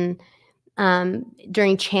written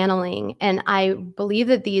during channeling, and I believe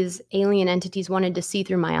that these alien entities wanted to see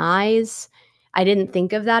through my eyes. I didn't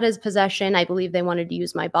think of that as possession. I believe they wanted to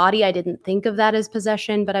use my body. I didn't think of that as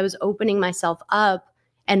possession, but I was opening myself up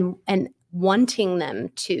and wanting them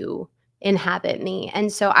to inhabit me. And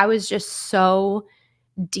so I was just so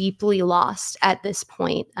deeply lost at this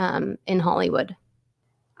point in Hollywood.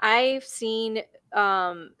 I've seen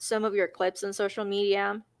some of your clips on social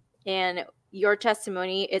media, and your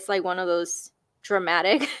testimony, it's like one of those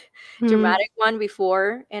dramatic one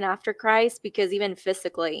before and after Christ, because even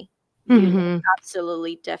physically you look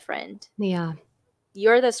absolutely different. Yeah.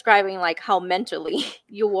 You're describing like how mentally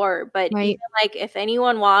you were, but right. Even like if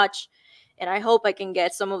anyone watched, and I hope I can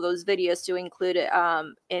get some of those videos to include it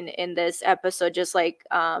in this episode, just like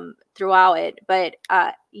throughout it, but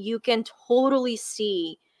you can totally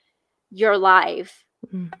see your life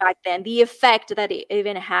back then, the effect that it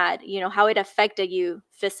even had, how it affected you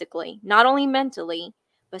physically, not only mentally,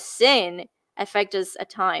 but sin affects us at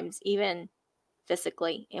times, even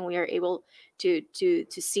physically, and we are able to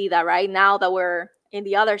see that right now that we're in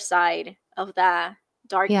the other side of that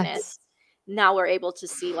darkness. Yes. Now we're able to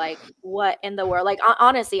see like what in the world, like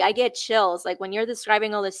honestly, I get chills like when you're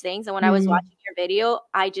describing all these things, and when I was watching your video,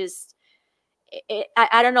 I just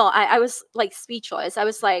I don't know, I was like speechless. I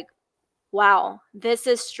was like, wow, this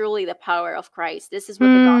is truly the power of Christ. This is what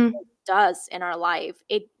the gospel does in our life.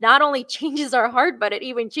 It not only changes our heart, but it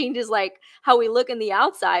even changes like how we look in the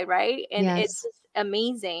outside, right? And it's just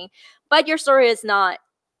amazing. But your story is not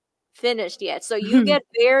finished yet. So you get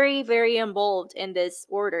very, very involved in this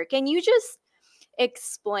order. Can you just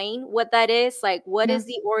explain what that is? Like, what is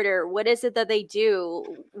the order? What is it that they do?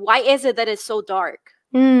 Why is it that it's so dark?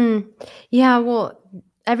 Yeah, well,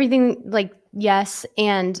 everything, like, yes.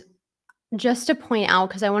 And just to point out,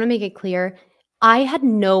 because I want to make it clear, I had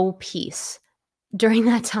no peace during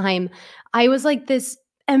that time. I was like this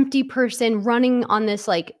empty person running on this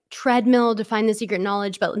like treadmill to find the secret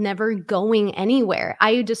knowledge, but never going anywhere.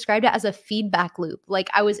 I described it as a feedback loop. Like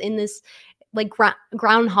I was in this like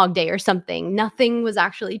Groundhog Day or something. Nothing was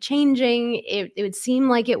actually changing. It would seem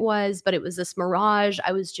like it was, but it was this mirage.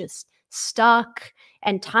 I was just stuck,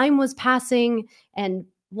 and time was passing, and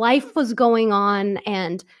life was going on.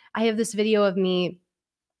 And I have this video of me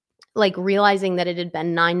like realizing that it had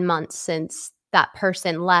been 9 months since that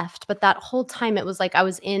person left. But that whole time it was like I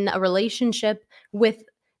was in a relationship with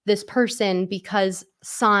this person because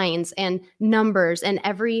signs and numbers and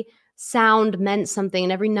every sound meant something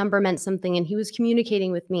and every number meant something. And he was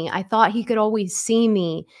communicating with me. I thought he could always see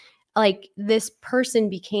me. Like this person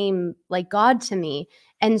became like God to me.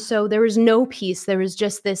 And so there was no peace. There was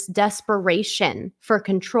just this desperation for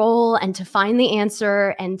control and to find the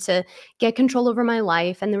answer and to get control over my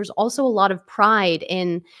life. And there was also a lot of pride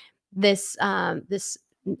in this, this,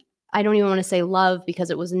 I don't even want to say love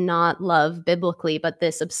because it was not love biblically, but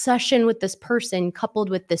this obsession with this person coupled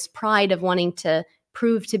with this pride of wanting to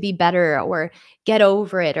prove to be better or get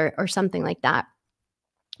over it or something like that.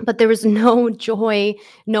 But there was no joy,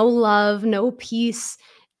 no love, no peace,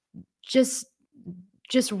 just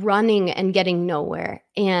running and getting nowhere.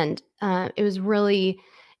 And it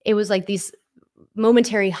was like these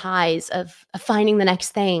momentary highs of finding the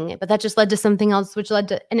next thing, but that just led to something else, which led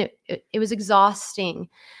to, and it was exhausting.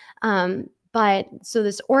 But so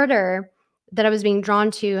this order that I was being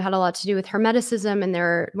drawn to had a lot to do with Hermeticism, and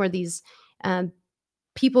there were these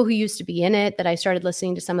people who used to be in it that I started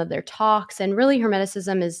listening to some of their talks. And really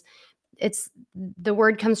Hermeticism the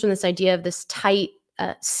word comes from this idea of this tight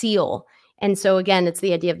seal. And so again, it's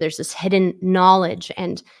the idea of there's this hidden knowledge.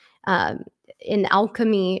 And in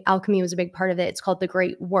alchemy was a big part of it. It's called the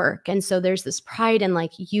great work. And so there's this pride in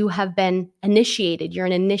like, you have been initiated, you're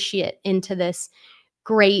an initiate into this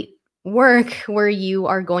great work where you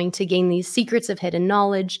are going to gain these secrets of hidden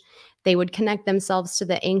knowledge. They would connect themselves to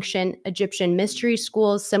the ancient Egyptian mystery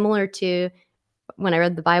schools, similar to when I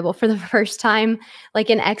read the Bible for the first time, like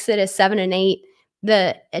in Exodus 7 and 8,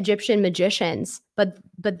 the Egyptian magicians, but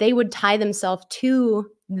they would tie themselves to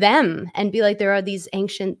them and be like, there are these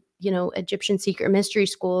ancient, Egyptian secret mystery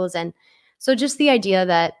schools. And so just the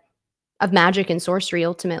idea of magic and sorcery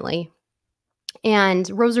ultimately. And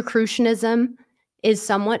Rosicrucianism is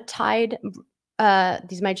somewhat tied.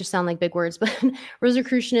 These might just sound like big words, but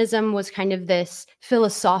Rosicrucianism was kind of this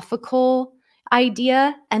philosophical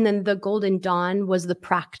idea. And then the Golden Dawn was the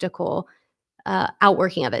practical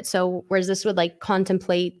outworking of it. So whereas this would like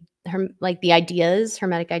contemplate like the ideas,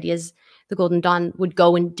 Hermetic ideas, the Golden Dawn would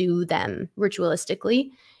go and do them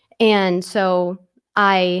ritualistically. And so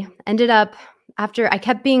I ended up, after I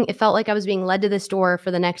kept it felt like I was being led to this door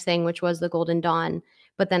for the next thing, which was the Golden Dawn.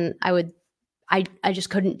 But then I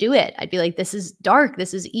just couldn't do it. I'd be like, this is dark.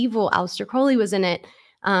 This is evil. Aleister Crowley was in it.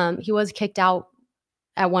 He was kicked out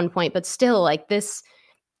at one point, but still like this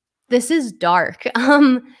is dark.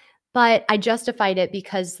 But I justified it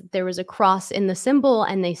because there was a cross in the symbol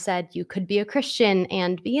and they said you could be a Christian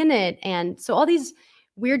and be in it. And so all these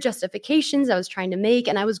weird justifications I was trying to make,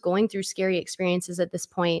 and I was going through scary experiences at this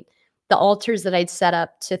point. The altars that I'd set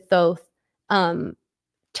up to Thoth,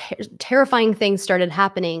 terrifying things started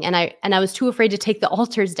happening, and I was too afraid to take the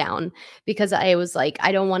altars down because I was like,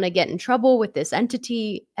 I don't want to get in trouble with this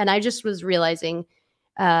entity. And I just was realizing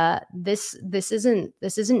this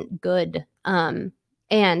isn't good.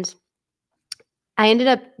 And I ended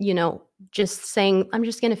up, just saying, I'm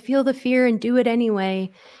just going to feel the fear and do it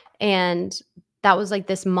anyway. And that was like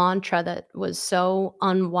this mantra that was so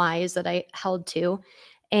unwise that I held to.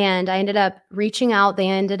 And I ended up reaching out. They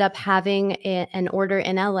ended up having an order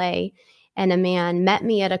in LA. and a man met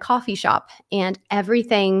me at a coffee shop, and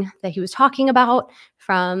everything that he was talking about,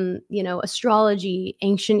 from, astrology,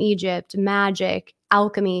 ancient Egypt, magic,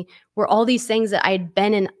 alchemy, were all these things that I had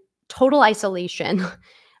been in total isolation,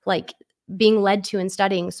 like being led to and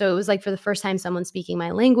studying. So it was like, for the first time, someone speaking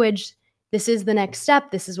my language. This is the next step.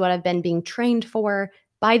 This is what I've been being trained for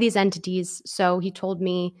by these entities. So he told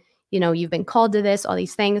me, you've been called to this, all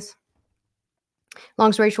these things.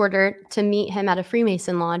 Long story shorter, to meet him at a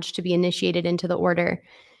Freemason lodge to be initiated into the order.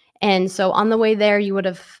 And so on the way there, you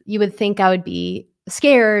would think I would be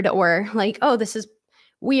scared or like, oh, this is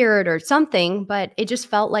weird or something. But it just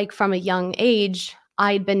felt like from a young age,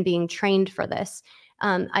 I'd been being trained for this.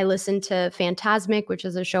 I listened to Phantasmic, which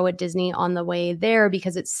is a show at Disney, on the way there,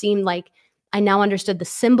 because it seemed like I now understood the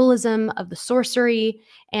symbolism of the sorcery,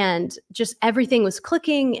 and just everything was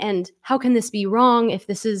clicking. And how can this be wrong if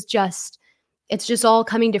this is it's just all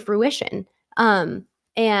coming to fruition?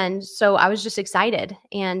 And so I was just excited.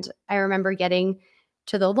 And I remember getting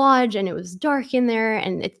to the lodge, and it was dark in there,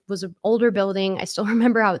 and it was an older building. I still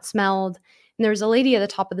remember how it smelled. And there was a lady at the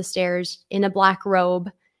top of the stairs in a black robe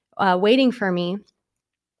waiting for me.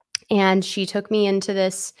 And she took me into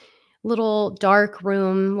this little dark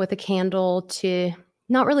room with a candle to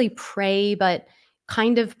not really pray, but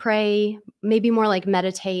kind of pray, maybe more like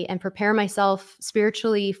meditate and prepare myself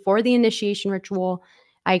spiritually for the initiation ritual.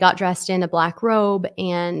 I got dressed in a black robe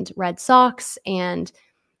and red socks, and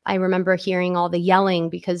I remember hearing all the yelling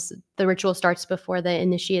because the ritual starts before the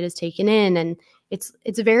initiate is taken in, and it's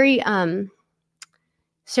very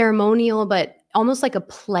ceremonial, but almost like a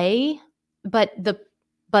play. But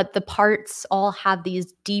the parts all have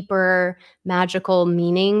these deeper magical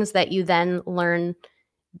meanings that you then learn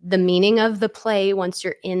the meaning of the play once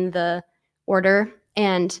you're in the order.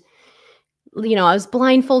 And I was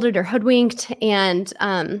blindfolded or hoodwinked, and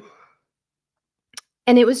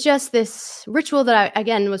it was just this ritual that I,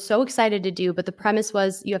 again, was so excited to do. But the premise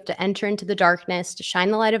was you have to enter into the darkness to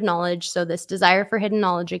shine the light of knowledge. So this desire for hidden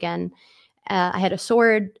knowledge again. I had a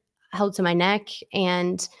sword held to my neck,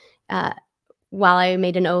 and while I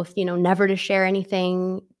made an oath, never to share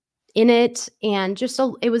anything in it, and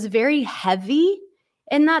it was very heavy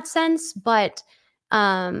in that sense, but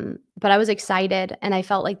I was excited, and I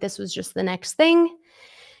felt like this was just the next thing.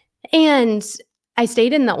 And I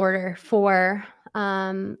stayed in the order for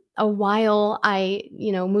a while. I,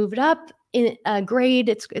 moved up in a grade.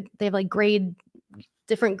 They have like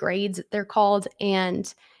different grades, they're called.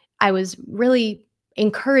 And I was really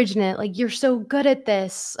encouraged in it. Like, you're so good at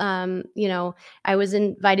this. I was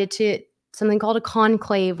invited to something called a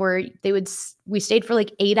conclave, where we stayed for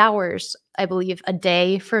like 8 hours, I believe, a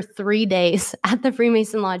day for 3 days at the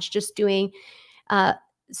Freemason Lodge, just doing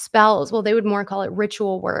spells. Well, they would more call it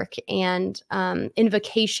ritual work, and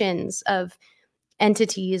invocations of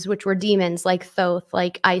entities, which were demons, like Thoth,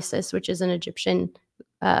 like Isis, which is an Egyptian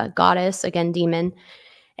goddess, again, demon.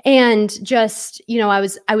 And just, I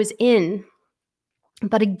was in,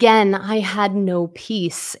 but again, I had no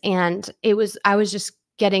peace, and I was just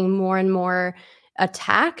getting more and more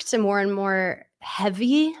attacked, and more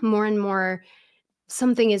heavy, more and more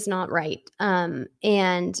something is not right.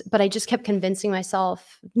 But I just kept convincing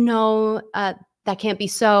myself, no, that can't be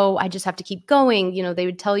so. I just have to keep going. They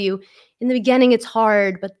would tell you in the beginning it's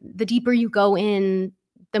hard, but the deeper you go in,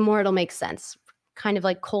 the more it'll make sense. Kind of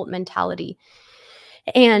like cult mentality.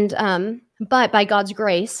 And but by God's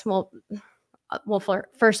grace,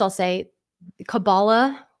 first I'll say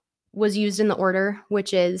Kabbalah was used in the order,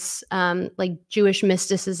 which is like Jewish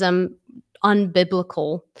mysticism,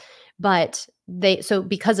 unbiblical. But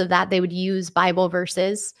because of that, they would use Bible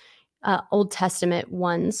verses, Old Testament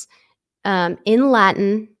ones, in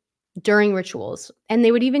Latin during rituals. And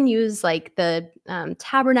they would even use like the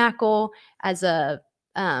tabernacle as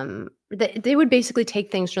they would basically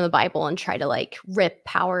take things from the Bible and try to like rip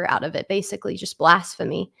power out of it, basically just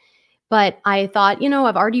blasphemy. But I thought,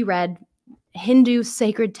 I've already read Hindu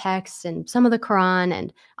sacred texts and some of the Quran,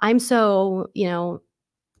 and I'm so,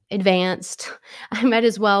 advanced. I might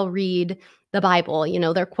as well read the Bible.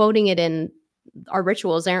 They're quoting it in our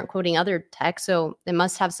rituals. They aren't quoting other texts, so it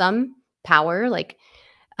must have some power.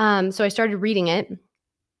 So I started reading it,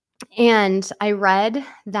 and I read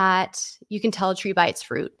that you can tell a tree by its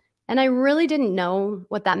fruit. And I really didn't know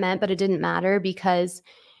what that meant, but it didn't matter, because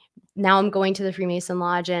now I'm going to the Freemason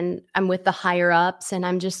Lodge and I'm with the higher ups, and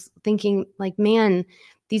I'm just thinking like, man,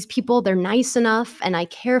 these people, they're nice enough and I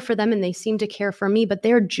care for them and they seem to care for me, but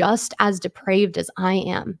they're just as depraved as I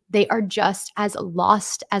am. They are just as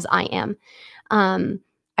lost as I am. I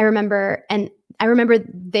remember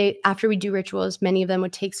after we do rituals, many of them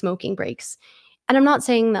would take smoking breaks. And I'm not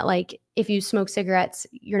saying that like if you smoke cigarettes,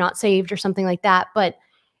 you're not saved or something like that, but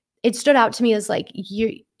it stood out to me as like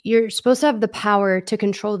you're supposed to have the power to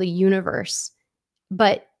control the universe,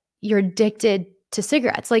 but you're addicted to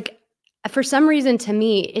cigarettes. Like for some reason to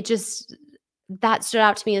me, it just that stood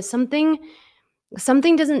out to me as something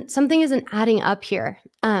isn't adding up here.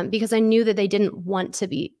 Because I knew that they didn't want to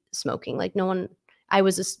be smoking. Like no one, I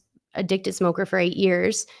was a addicted smoker for 8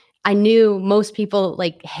 years. I knew most people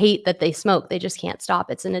like hate that they smoke. They just can't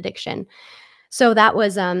stop. It's an addiction. So that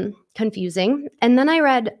was confusing. And then I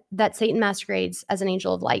read that Satan masquerades as an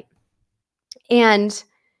angel of light. And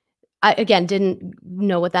I, again, didn't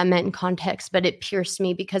know what that meant in context, but it pierced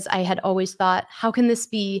me because I had always thought, how can this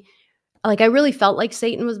be? Like, I really felt like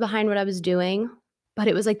Satan was behind what I was doing, but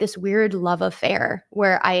it was like this weird love affair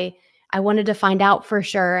where I wanted to find out for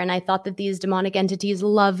sure. And I thought that these demonic entities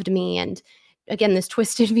loved me. And again, this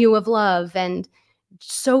twisted view of love, and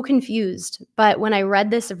so confused. But when I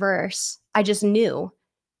read this verse, I just knew,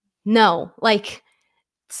 no, like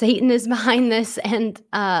Satan is behind this. And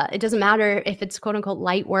it doesn't matter if it's quote unquote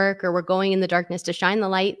light work or we're going in the darkness to shine the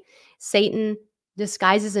light. Satan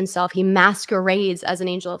disguises himself. He masquerades as an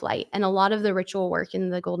angel of light. And a lot of the ritual work in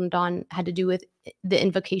the Golden Dawn had to do with the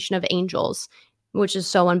invocation of angels, which is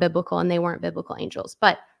so unbiblical, and they weren't biblical angels,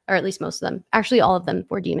 but, or at least most of them. Actually, all of them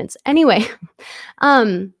were demons. Anyway,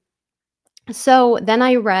 so then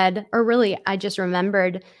I read, or really, I just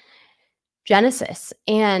remembered Genesis,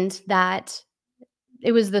 and that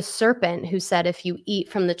it was the serpent who said, if you eat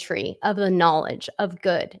from the tree of the knowledge of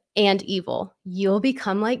good and evil, you'll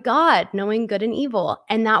become like God, knowing good and evil.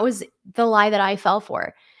 And that was the lie that I fell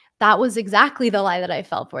for. That was exactly the lie that I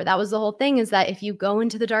fell for. That was the whole thing, is that if you go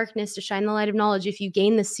into the darkness to shine the light of knowledge, if you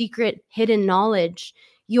gain the secret hidden knowledge,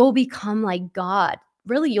 you'll become like God.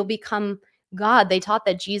 Really, you'll become God. They taught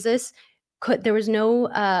that Jesus there was no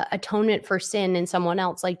atonement for sin in someone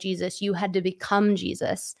else like Jesus. You had to become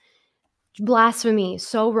Jesus. Blasphemy,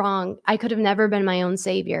 so wrong. I could have never been my own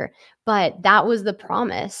savior, but that was the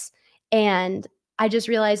promise. And I just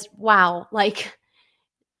realized, wow, like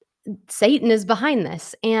Satan is behind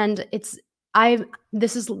this. And this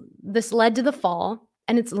led to the fall,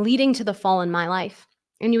 and it's leading to the fall in my life.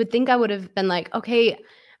 And you would think I would have been like, okay,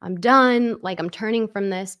 I'm done. Like I'm turning from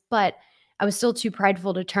this, but I was still too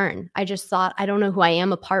prideful to turn. I just thought, I don't know who I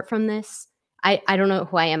am apart from this. I don't know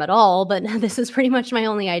who I am at all, but this is pretty much my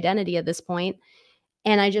only identity at this point.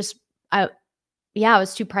 And I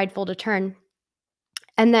was too prideful to turn.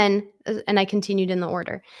 And I continued in the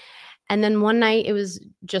order. And then one night, it was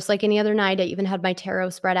just like any other night. I even had my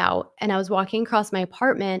tarot spread out, and I was walking across my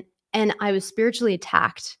apartment, and I was spiritually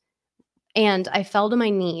attacked, and I fell to my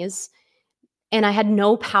knees, and I had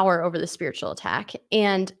no power over the spiritual attack.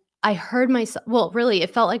 And I heard myself, well, really,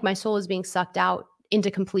 it felt like my soul was being sucked out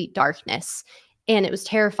into complete darkness, and it was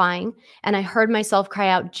terrifying. And I heard myself cry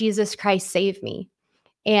out, Jesus Christ, save me.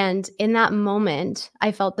 And in that moment,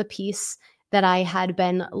 I felt the peace that I had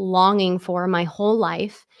been longing for my whole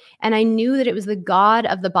life. And I knew that it was the God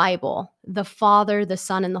of the Bible, the Father, the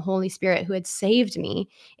Son, and the Holy Spirit, who had saved me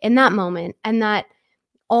in that moment. And that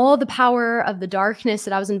all the power of the darkness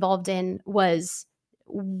that I was involved in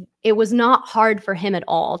it was not hard for him at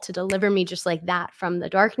all to deliver me just like that from the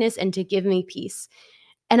darkness and to give me peace.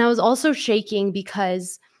 And I was also shaking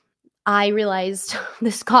because I realized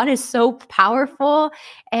this God is so powerful.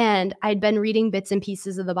 And I'd been reading bits and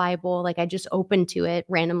pieces of the Bible. Like I just opened to it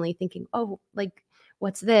randomly thinking, oh, like,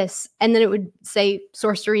 what's this? And then it would say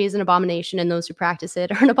sorcery is an abomination, and those who practice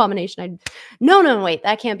it are an abomination. No, wait,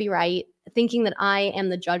 that can't be right. Thinking that I am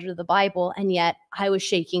the judge of the Bible. And yet I was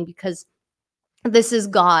shaking because this is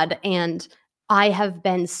God, and I have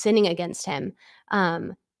been sinning against him.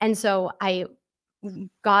 And so I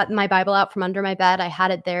got my Bible out from under my bed. I had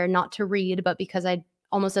it there, not to read, but because I'd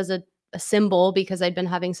almost as a symbol, because I'd been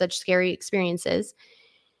having such scary experiences.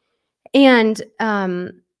 And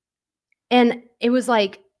it was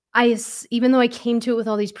like, even though I came to it with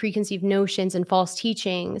all these preconceived notions and false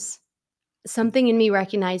teachings, something in me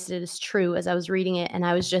recognized it as true as I was reading it. And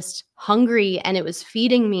I was just hungry, and it was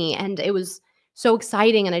feeding me, and it was so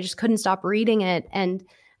exciting, and I just couldn't stop reading it. And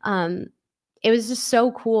it was just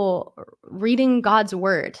so cool reading God's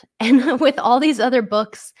word. And with all these other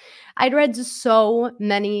books, I'd read so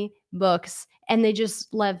many books, and they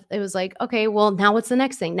just left. It was like, okay, well, now what's the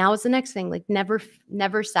next thing? Now what's the next thing? Like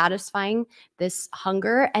never satisfying this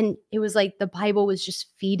hunger. And it was like the Bible was just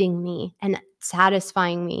feeding me and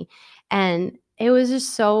satisfying me. And it was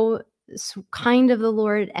just so kind of the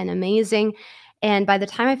Lord and amazing. And by the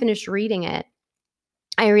time I finished reading it,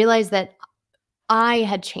 I realized that I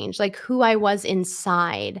had changed. Like who I was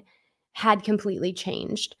inside had completely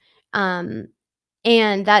changed.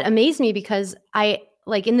 And that amazed me because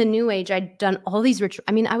like in the new age, I'd done all these rituals.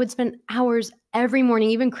 I mean, I would spend hours every morning,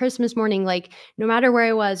 even Christmas morning, like no matter where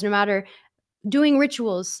I was, no matter doing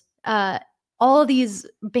rituals, all these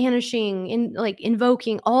banishing,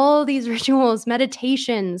 invoking all these rituals,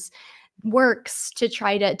 meditations, works to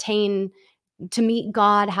try to attain, to meet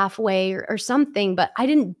God halfway or something. But I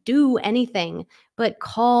didn't do anything but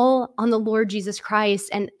call on the Lord Jesus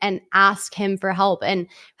Christ and ask him for help and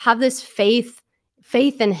have this faith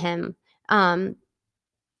in him. And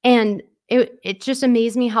it just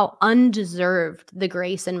amazed me how undeserved the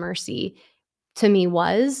grace and mercy to me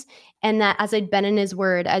was. And that as I'd been in his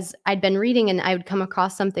word, as I'd been reading and I would come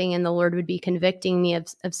across something and the Lord would be convicting me of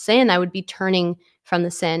sin, I would be turning from the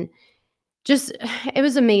sin. Just, it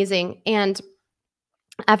was amazing. And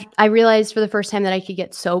after I realized for the first time that I could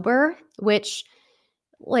get sober, which,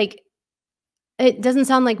 like, it doesn't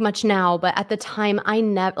sound like much now, but at the time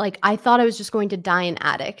I thought I was just going to die an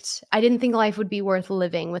addict. I didn't think life would be worth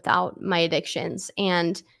living without my addictions.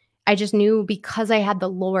 And I just knew because I had the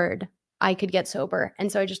Lord, I could get sober.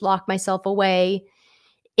 And so I just locked myself away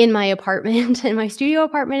in my apartment, in my studio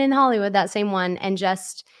apartment in Hollywood, that same one, and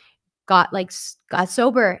just got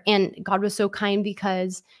sober. And God was so kind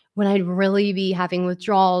because when I'd really be having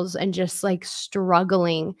withdrawals and just like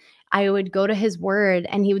struggling, I would go to his word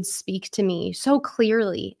and he would speak to me so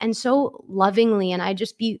clearly and so lovingly. And I'd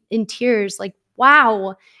just be in tears like,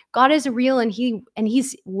 wow, God is real and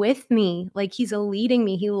he's with me. Like he's leading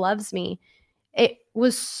me. He loves me. It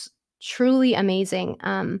was truly amazing.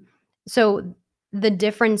 So the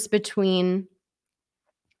difference between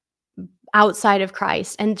outside of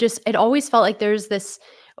Christ and just, it always felt like there's this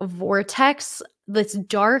vortex, this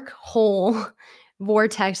dark hole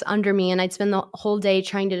vortex under me, and I'd spend the whole day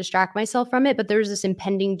trying to distract myself from it, but there was this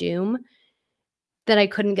impending doom that I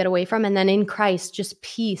couldn't get away from. And then in Christ, just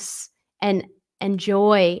peace and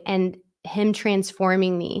joy and him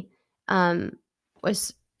transforming me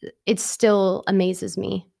it still amazes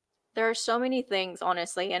me. There are so many things,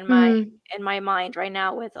 honestly, in my mind right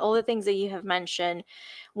now with all the things that you have mentioned.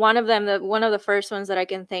 One of them, one of the first ones that I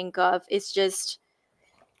can think of is just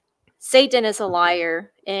Satan is a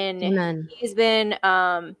liar, and Amen. he's been,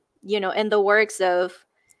 in the works of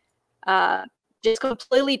just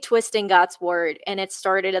completely twisting God's word, and it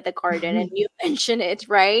started at the garden, and you mentioned it,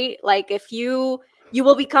 right? Like if you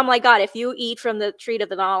will become like God if you eat from the tree of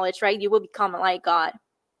the knowledge, right? You will become like God.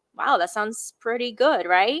 Wow, that sounds pretty good,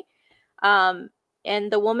 right? And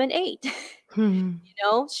the woman ate. And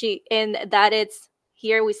that it's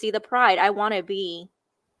here we see the pride. I want to be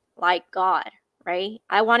like God, right?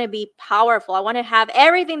 I want to be powerful. I want to have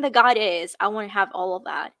everything that God is. I want to have all of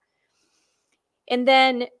that. And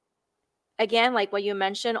then again, like what you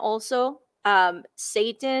mentioned also,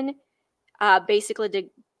 Satan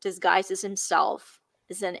basically disguises himself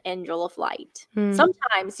as an angel of light.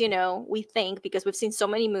 Sometimes, we think, because we've seen so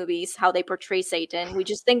many movies how they portray Satan, we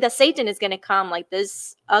just think that Satan is going to come like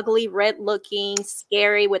this ugly, red looking,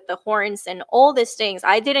 scary with the horns and all these things.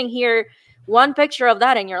 I didn't hear one picture of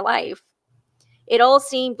that in your life. It all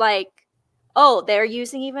seemed like, oh, they're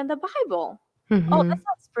using even the Bible. Oh, that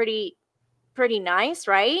sounds pretty nice,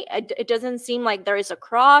 right? It doesn't seem like there is a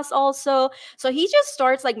cross also. So he just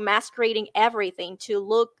starts like masquerading everything to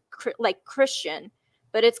look like Christian,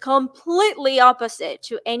 but it's completely opposite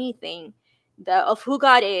to anything of who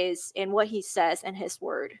God is and what he says and his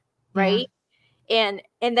word, right? Yeah.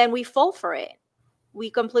 And then we fall for it.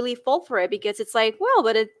 We completely fall for it because it's like, well,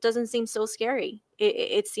 but it doesn't seem so scary.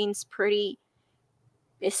 It seems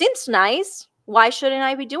it seems nice. Why shouldn't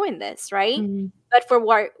I be doing this, right? But for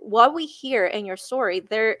what we hear in your story,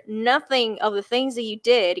 nothing of the things that you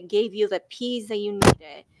did gave you the peace that you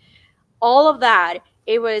needed. All of that,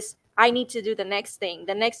 it was, I need to do the next thing.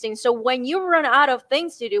 So when you run out of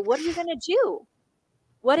things to do, what are you going to do?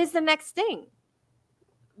 What is the next thing?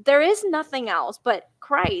 There is nothing else but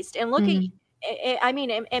Christ. And look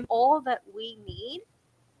and all that we need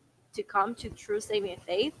to come to true saving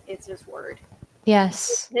faith, it's his word.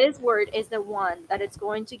 Yes. His word is the one that is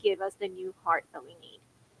going to give us the new heart that we need.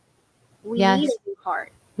 We need a new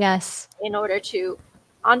heart. Yes. In order to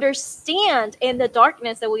understand in the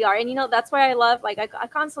darkness that we are. And, that's why I love, like I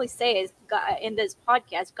constantly say is God, in this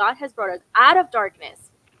podcast, God has brought us out of darkness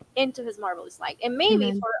into his marvelous light. And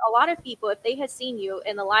maybe for a lot of people, if they had seen you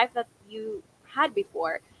in the life that you had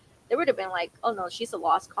before, they would have been like, oh no, she's a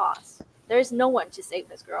lost cause. There's no one to save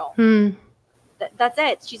this girl. That's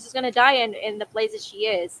it. She's just going to die in the place that she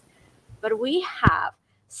is. But we have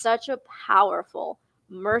such a powerful,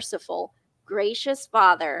 merciful, gracious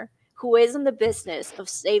Father who is in the business of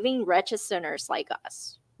saving wretched sinners like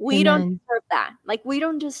us. We don't deserve that. Like, we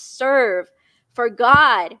don't deserve for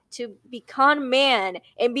God to become man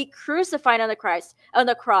and be crucified on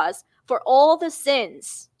the cross for all the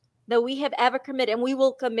sins that we have ever committed and we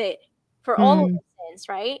will commit, for all of the sins,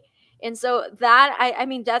 right? And so that, I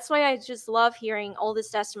mean, that's why I just love hearing all these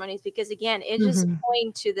testimonies, because again, it just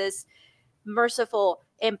points to this merciful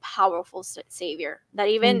and powerful Savior, that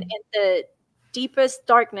even in the deepest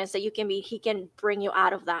darkness that you can be, he can bring you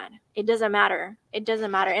out of that. It doesn't matter. It doesn't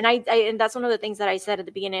matter. And and that's one of the things that I said at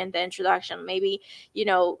the beginning, in the introduction. Maybe, you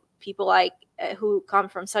know, people like who come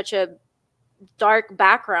from such a dark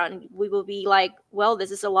background, we will be like, well,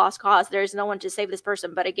 this is a lost cause. There's no one to save this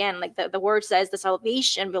person. But again, like the word says, the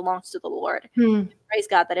salvation belongs to the Lord. Praise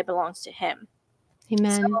God that it belongs to him.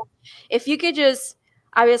 Amen. So if you could just,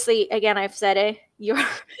 obviously, again, I've said it,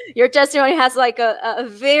 your testimony has like a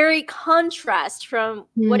very contrast from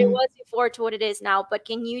what it was before to what it is now. But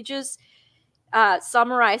can you just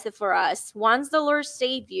summarize it for us? Once the Lord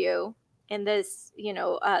saved you in this, you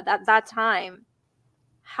know, that time,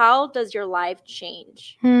 how does your life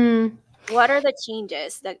change? What are the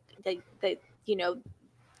changes that you know,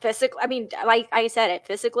 physically? I mean, like I said, it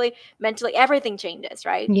physically, mentally, everything changes,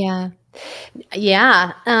 right? Yeah.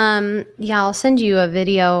 I'll send you a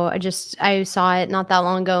video. I saw it not that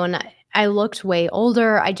long ago, and I looked way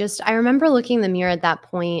older. I remember looking in the mirror at that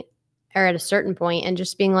point, or at a certain point, and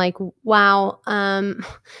just being like, wow,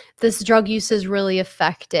 this drug use has really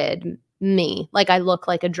affected me. Like, I look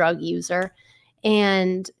like a drug user,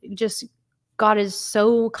 and just God is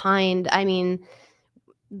so kind. I mean,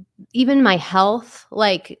 even my health,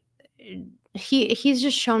 like, he's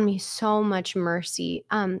just shown me so much mercy.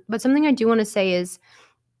 But something I do want to say is,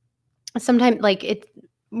 sometimes, like,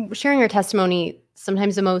 sharing your testimony,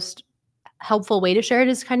 sometimes the most helpful way to share it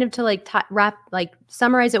is kind of to like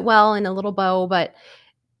summarize it well in a little bow. But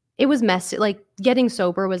it was messy. Like, getting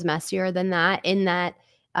sober was messier than that, in that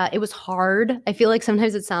it was hard. I feel like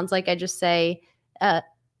sometimes it sounds like I just say,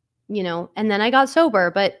 you know, and then I got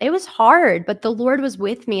sober, but it was hard. But the Lord was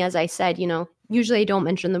with me, as I said. You know, usually I don't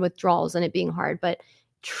mention the withdrawals and it being hard, but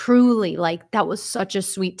truly, like, that was such a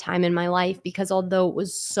sweet time in my life, because although it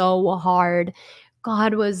was so hard,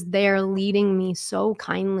 God was there leading me so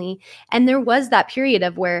kindly. And there was that period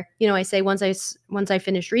of where, you know, I say once I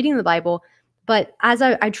finished reading the Bible, but as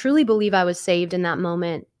I truly believe I was saved in that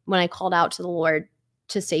moment when I called out to the Lord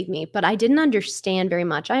to save me. But I didn't understand very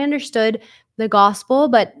much. I understood the gospel,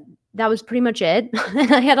 but that was pretty much it.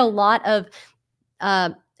 And I had a lot of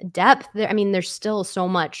depth there. I mean, there's still so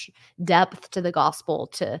much depth to the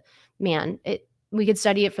gospel. We could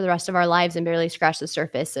study it for the rest of our lives and barely scratch the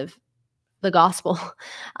surface of the gospel.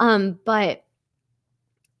 But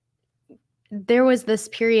there was this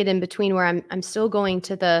period in between where I'm still going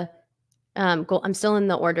to the I'm still in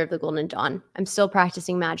the Order of the Golden Dawn. I'm still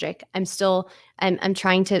practicing magic. I'm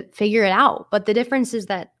trying to figure it out. But the difference is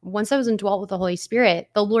that once I was indwelt with the Holy Spirit,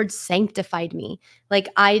 the Lord sanctified me. Like,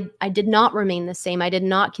 I did not remain the same. I did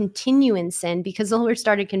not continue in sin, because the Lord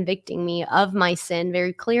started convicting me of my sin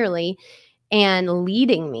very clearly and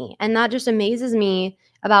leading me. And that just amazes me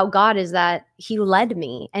about God, is that he led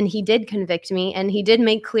me, and he did convict me, and he did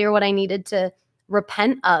make clear what I needed to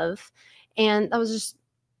repent of. And that was just,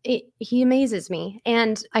 he amazes me.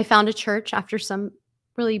 And I found a church after some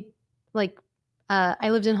really, like, I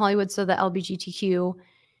lived in Hollywood, so the LGBTQ,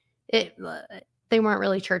 they weren't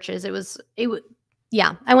really churches. I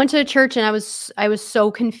went to a church, and I was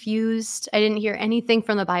so confused. I didn't hear anything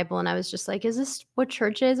from the Bible, and I was just like, is this what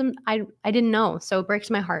church is? I didn't know. So it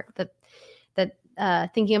breaks my heart that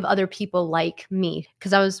thinking of other people like me,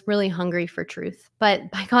 because I was really hungry for truth.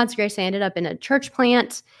 But by God's grace, I ended up in a church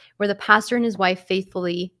plant where the pastor and his wife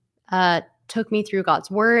faithfully took me through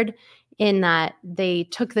God's word, in that they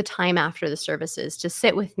took the time after the services to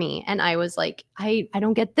sit with me. And I was like, I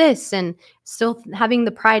don't get this, and still having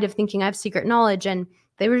the pride of thinking I have secret knowledge. And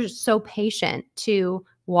they were just so patient to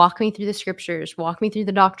walk me through the scriptures, walk me through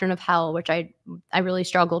the doctrine of hell, which I really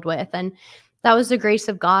struggled with. And that was the grace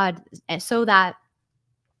of God, so that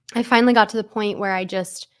I finally got to the point where I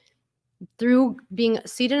just, through being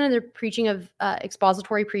seated under the preaching of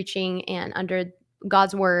expository preaching and under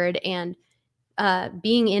God's word, and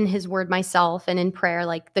being in his word myself and in prayer,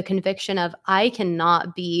 like the conviction of, I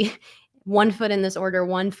cannot be one foot in this order,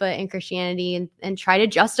 one foot in Christianity, and try to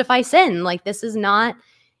justify sin. Like, this is not,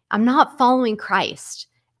 I'm not following Christ.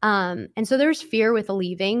 And so there's fear with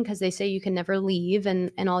leaving, because they say you can never leave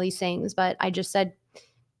and all these things. But I just said,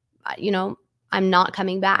 you know, I'm not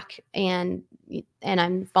coming back, and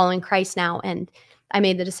I'm following Christ now. And I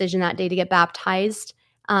made the decision that day to get baptized,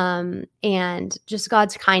 and just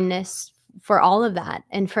God's kindness for all of that,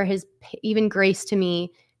 and for his even grace to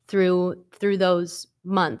me through those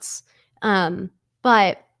months.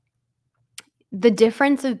 But the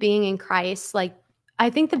difference of being in Christ, like, I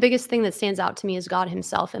think the biggest thing that stands out to me is God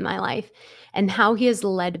himself in my life and how he has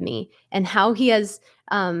led me and how he has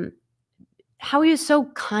so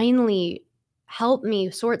kindly helped me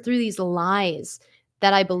sort through these lies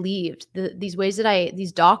that I believed,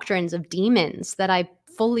 these doctrines of demons that I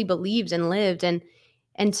fully believed and lived, and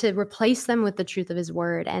to replace them with the truth of his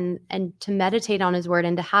word, and to meditate on his word,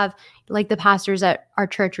 and to have, like, the pastors at our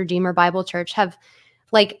church, Redeemer Bible Church, have,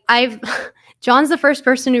 like, John's the first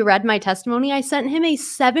person who read my testimony. I sent him a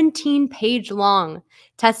 17-page long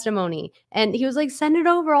testimony, and he was like, send it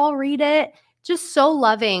over, I'll read it. Just so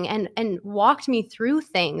loving, and walked me through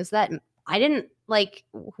things that I didn't, like,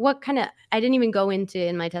 I didn't even go into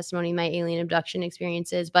in my testimony, my alien abduction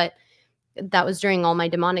experiences, but that was during all my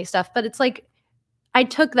demonic stuff. But it's like, I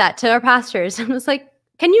took that to our pastors and was like,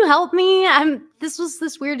 can you help me? This was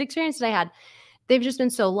this weird experience that I had. They've just been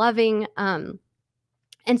so loving. And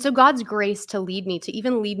so God's grace to lead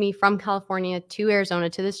me from California to Arizona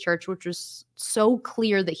to this church, which was so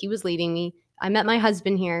clear that he was leading me. I met my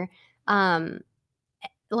husband here.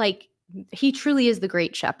 Like, he truly is the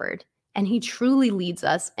great shepherd, and he truly leads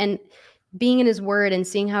us, and being in his word and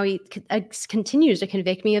seeing how he continues to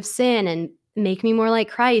convict me of sin and make me more like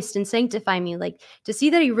Christ and sanctify me, like, to see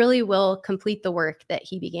that he really will complete the work that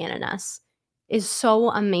he began in us is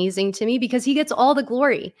so amazing to me, because he gets all the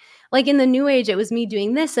glory. Like, in the new age, it was me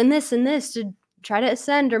doing this and this and this to try to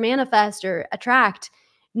ascend or manifest or attract.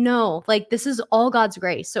 No, like, this is all God's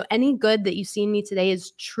grace. So any good that you see in me today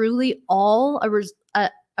is truly all a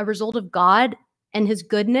result of God and his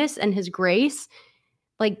goodness and his grace.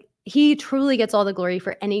 Like, he truly gets all the glory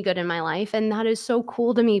for any good in my life. And that is so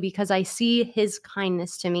cool to me, because I see his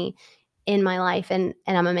kindness to me in my life, and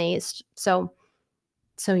I'm amazed. So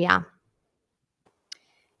yeah.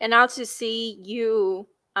 And now to see you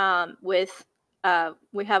with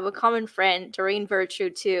we have a common friend, Doreen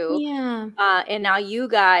Virtue, too. Yeah. And now you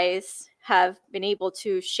guys have been able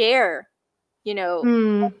to share,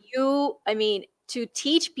 to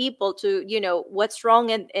teach people to, what's wrong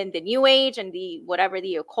in the new age and the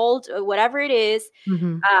occult, or whatever it is.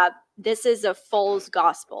 This is a false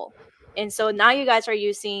gospel. And so now you guys are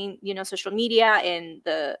using, social media and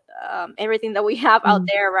the everything that we have out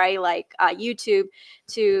there, right? Like YouTube,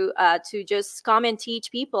 to just come and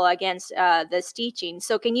teach people against this teaching.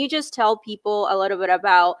 So can you just tell people a little bit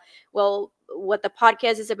about, well, what the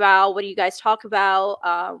podcast is about? What do you guys talk about?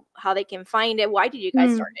 How they can find it? Why did you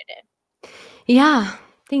guys start it? Yeah.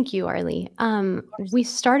 Thank you, Arlie. We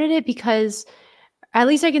started it because, at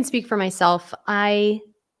least I can speak for myself,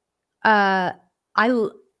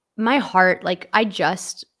 my heart, like, I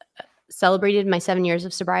just celebrated my 7 years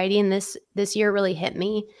of sobriety, and this year really hit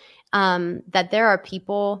me, that there are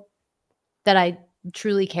people that I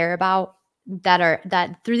truly care about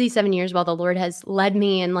that through these 7 years, while the Lord has led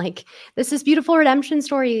me, and, like, this beautiful redemption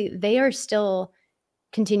story, they are still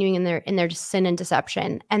continuing in their sin and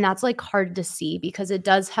deception. And that's, like, hard to see, because it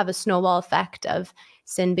does have a snowball effect of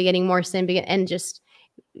sin begetting more sin, and just,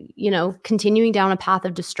 continuing down a path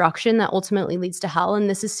of destruction that ultimately leads to hell. And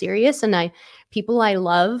this is serious. And people I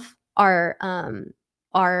love are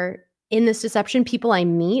in this deception. People I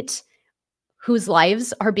meet whose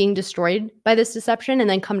lives are being destroyed by this deception, and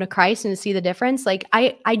then come to Christ and to see the difference. Like,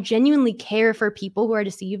 I genuinely care for people who are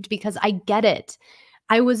deceived, because I get it.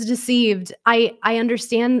 I was deceived. I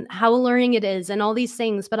understand how alluring it is and all these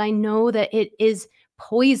things, but I know that it is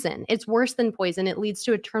poison. It's worse than poison. It leads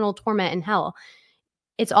to eternal torment in hell.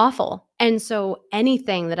 It's awful. And so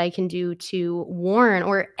anything that I can do to warn,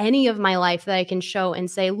 or any of my life that I can show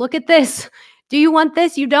and say, look at this. Do you want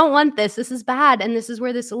this? You don't want this. This is bad. And this is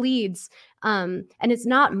where this leads. And it's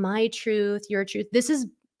not my truth, your truth. This is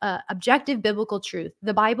objective biblical truth.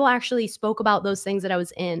 The Bible actually spoke about those things that I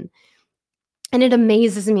was in. And it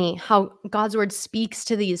amazes me how God's word speaks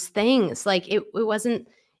to these things. Like,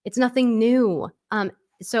 it's nothing new.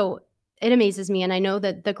 So it amazes me. And I know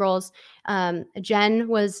that the girls, Jenn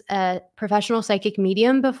was a professional psychic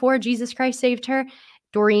medium before Jesus Christ saved her.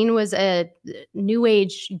 Doreen was a new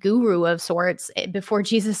age guru of sorts before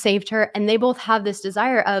Jesus saved her. And they both have this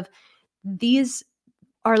desire of, these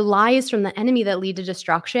are lies from the enemy that lead to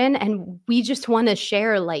destruction. And we just want to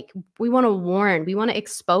share, like, we want to warn, we want to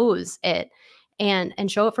expose it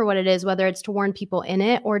and show it for what it is, whether it's to warn people in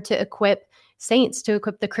it, or to equip saints, to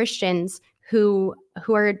equip the Christians who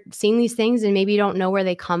are seeing these things and maybe don't know where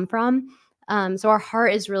they come from. So our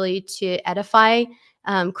heart is really to edify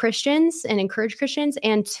Christians and encourage Christians,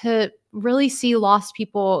 and to really see lost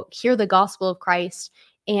people hear the gospel of Christ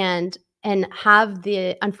and have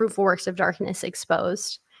the unfruitful works of darkness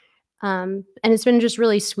exposed. And it's been just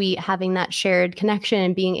really sweet having that shared connection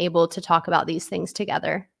and being able to talk about these things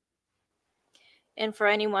together. And for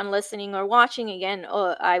anyone listening or watching, again,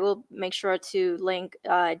 I will make sure to link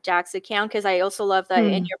Jac's account, because I also love that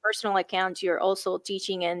in your personal account, you're also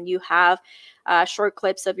teaching and you have short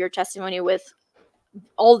clips of your testimony with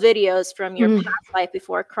old videos from your past life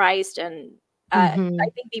before Christ. And I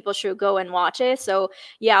think people should go and watch it. So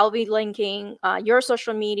yeah, I'll be linking your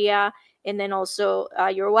social media and then also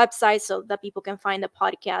your website so that people can find the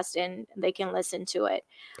podcast and they can listen to it.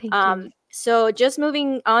 Thank you. So just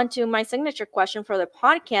moving on to my signature question for the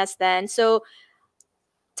podcast then. So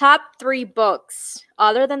top 3 books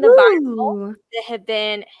other than the Bible that have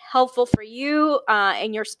been helpful for you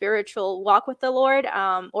in your spiritual walk with the Lord,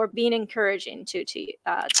 or being encouraging to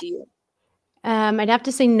you. I'd have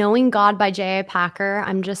to say Knowing God by J.I. Packer.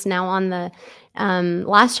 I'm just now on the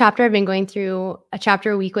last chapter. I've been going through a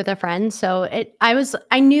chapter a week with a friend. So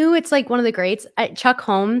I knew it's like one of the greats. Chuck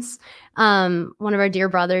Holmes, one of our dear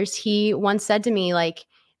brothers, he once said to me, like,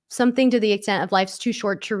 something to the extent of life's too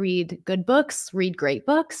short to read good books, read great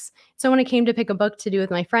books. So when it came to pick a book to do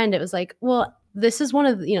with my friend, it was like, well, this is one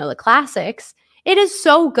of, the classics. It is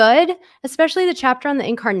so good, especially the chapter on the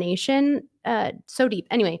incarnation, so deep.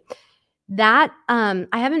 Anyway, that I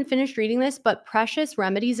haven't finished reading this, but Precious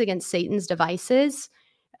Remedies Against Satan's Devices,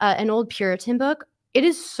 an old Puritan book. It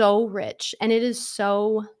is so rich and it is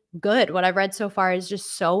so good. What I've read so far is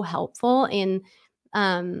just so helpful in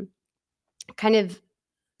kind of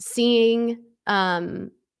seeing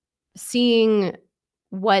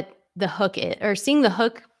what the hook is, or seeing the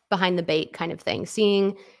hook behind the bait kind of thing,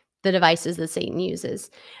 seeing the devices that Satan uses.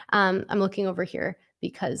 I'm looking over here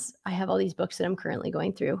because I have all these books that I'm currently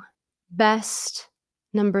going through. Best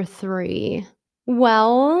number 3.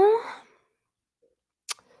 Well,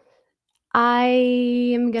 I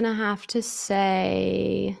am going to have to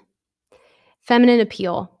say Feminine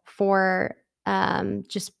Appeal for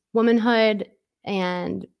just womanhood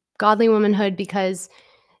and godly womanhood, because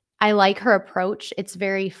I like her approach. It's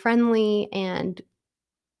very friendly and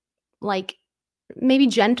like maybe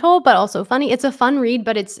gentle, but also funny. It's a fun read,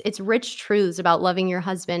 but it's rich truths about loving your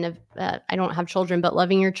husband. I don't have children, but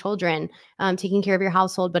loving your children, taking care of your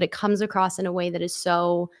household. But it comes across in a way that is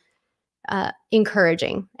so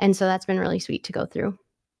encouraging, and so that's been really sweet to go through.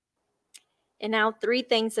 And now 3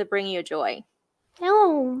 things that bring you joy.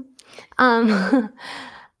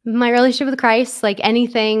 My relationship with Christ, like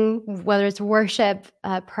anything, whether it's worship,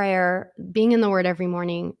 prayer, being in the Word every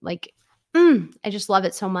morning, like. I just love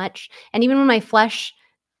it so much. And even when my flesh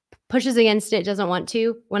pushes against it, doesn't want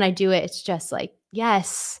to, when I do it, it's just like,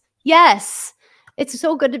 yes, it's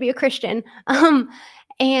so good to be a Christian.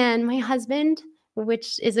 And my husband,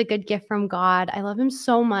 which is a good gift from God. I love him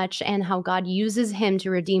so much, and how God uses him to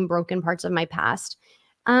redeem broken parts of my past.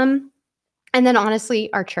 And then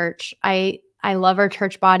honestly, our church. I love our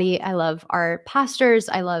church body. I love our pastors.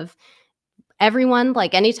 I love everyone.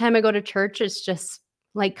 Like anytime I go to church, it's just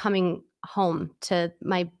like coming home to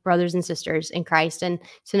my brothers and sisters in Christ, and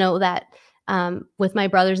to know that with my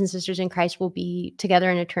brothers and sisters in Christ, we'll be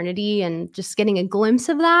together in eternity, and just getting a glimpse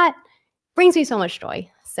of that brings me so much joy.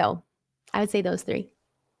 So I would say those 3.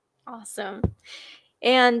 Awesome.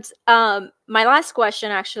 And my last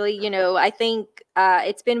question, actually, I think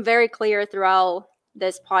it's been very clear throughout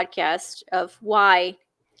this podcast of why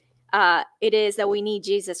it is that we need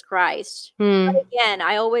Jesus Christ. But again,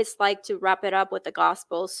 I always like to wrap it up with the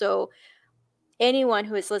gospel. So anyone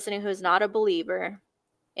who is listening who is not a believer,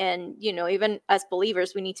 and even as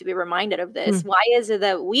believers, we need to be reminded of this. Why is it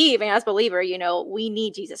that we, even as believer, we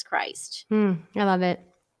need Jesus Christ? I love it.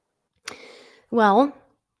 Well,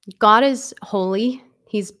 God is holy.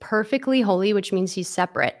 He's perfectly holy, which means he's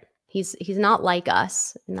separate. He's not like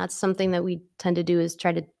us, and that's something that we tend to do, is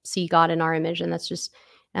try to see God in our image, and that's just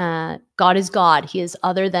God is God. He is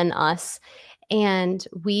other than us, and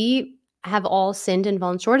we have all sinned and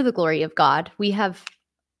fallen short of the glory of God. We have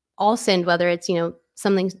all sinned, whether it's,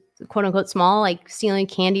 something quote unquote small, like stealing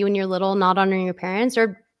candy when you're little, not honoring your parents,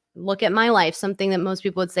 or look at my life, something that most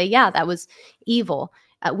people would say, yeah, that was evil.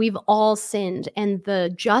 We've all sinned, and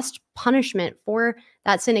the just punishment for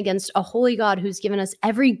that sin against a holy God who's given us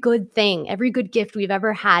every good thing, every good gift we've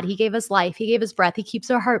ever had. He gave us life. He gave us breath. He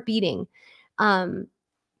keeps our heart beating.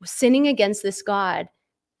 Sinning against this God,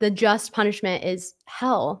 the just punishment is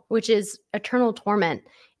hell, which is eternal torment.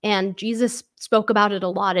 And Jesus spoke about it a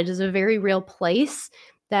lot. It is a very real place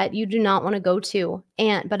that you do not want to go to.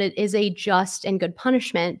 But it is a just and good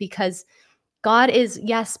punishment, because God is,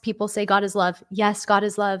 yes, people say God is love. Yes, God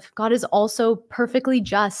is love. God is also perfectly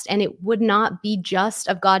just. And it would not be just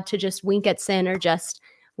of God to just wink at sin, or just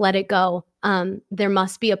let it go. There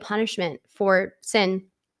must be a punishment for sin.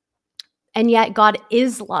 And yet God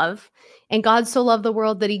is love. And God so loved the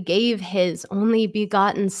world that he gave his only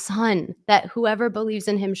begotten son, that whoever believes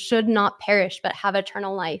in him should not perish, but have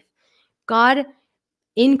eternal life. God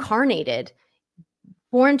incarnated,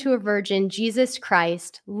 born to a virgin, Jesus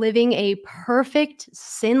Christ, living a perfect,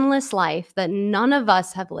 sinless life that none of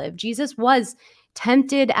us have lived. Jesus was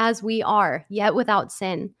tempted as we are, yet without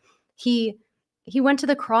sin. He went to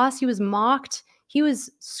the cross, he was mocked, he was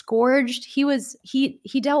scourged,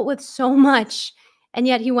 he dealt with so much, and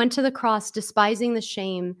yet he went to the cross despising the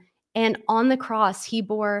shame, and on the cross he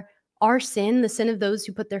bore our sin, the sin of those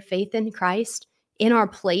who put their faith in Christ, in our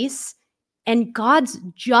place. And God's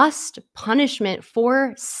just punishment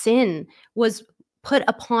for sin was put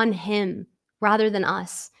upon him rather than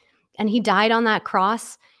us. And he died on that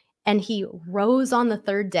cross, and he rose on the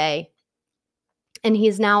third day. And he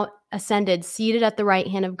is now ascended, seated at the right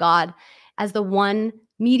hand of God as the one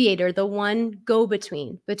mediator, the one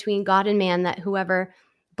go-between between God and man, that whoever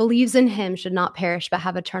believes in him should not perish but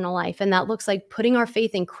have eternal life. And that looks like putting our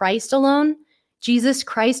faith in Christ alone, Jesus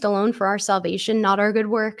Christ alone for our salvation, not our good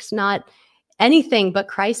works, not anything but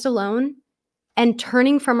Christ alone, and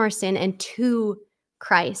turning from our sin and to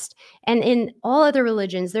Christ. And in all other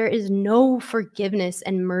religions, there is no forgiveness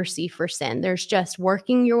and mercy for sin. There's just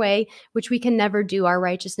working your way, which we can never do. Our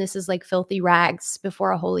righteousness is like filthy rags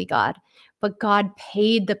before a holy God. But God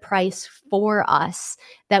paid the price for us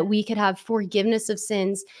that we could have forgiveness of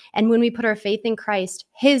sins. And when we put our faith in Christ,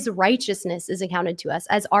 his righteousness is accounted to us.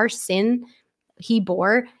 As our sin he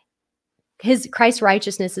bore, Christ's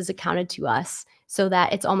righteousness is accounted to us, so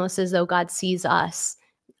that it's almost as though God sees us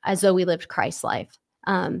as though we lived Christ's life,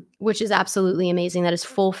 which is absolutely amazing. That is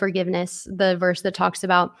full forgiveness. The verse that talks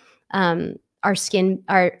about our sin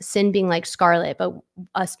being like scarlet, but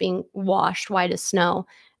us being washed white as snow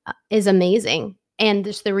is amazing. And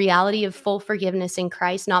just the reality of full forgiveness in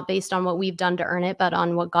Christ, not based on what we've done to earn it, but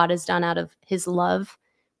on what God has done out of his love,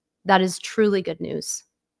 that is truly good news.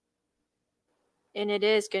 And it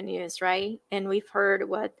is good news, right? And we've heard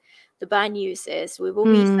what the bad news is. We will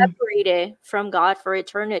be separated from God for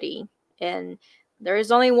eternity. And there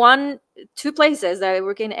is only two places that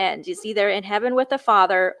we can end. It's either in heaven with the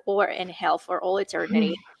Father or in hell for all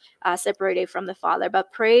eternity, separated from the Father.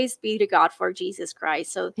 But praise be to God for Jesus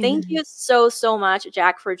Christ. So thank you so much,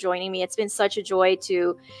 Jac, for joining me. It's been such a joy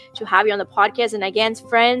to have you on the podcast. And again,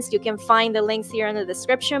 friends, you can find the links here in the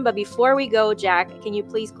description. But before we go, Jac, can you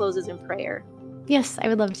please close us in prayer? Yes, I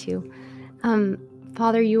would love to.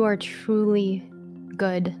 Father, you are truly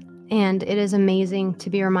good, and it is amazing to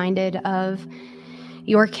be reminded of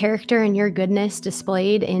your character and your goodness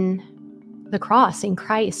displayed in the cross, in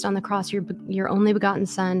Christ on the cross, your only begotten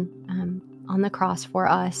Son on the cross for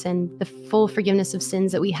us, and the full forgiveness of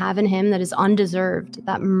sins that we have in him that is undeserved.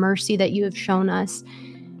 That mercy that you have shown us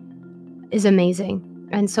is amazing.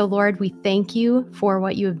 And so, Lord, we thank you for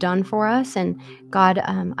what you have done for us. And God,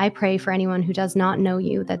 I pray for anyone who does not know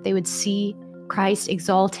you, that they would see Christ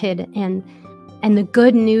exalted and the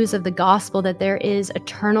good news of the gospel, that there is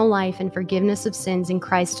eternal life and forgiveness of sins in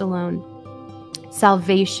Christ alone,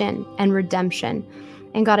 salvation and redemption.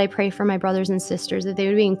 And God, I pray for my brothers and sisters that they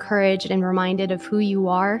would be encouraged and reminded of who you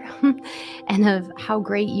are and of how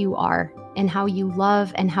great you are and how you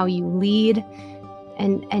love and how you lead.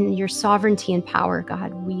 And your sovereignty and power,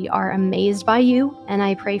 God. We are amazed by you. And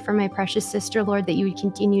I pray for my precious sister, Lord, that you would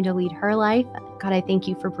continue to lead her life. God, I thank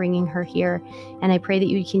you for bringing her here. And I pray that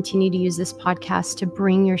you would continue to use this podcast to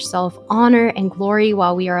bring yourself honor and glory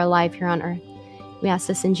while we are alive here on earth. We ask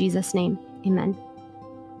this in Jesus' name. Amen.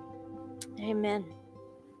 Amen.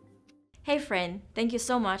 Hey friend, thank you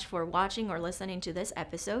so much for watching or listening to this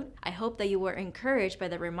episode. I hope that you were encouraged by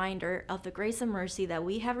the reminder of the grace and mercy that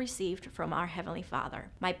we have received from our Heavenly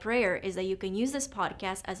Father. My prayer is that you can use this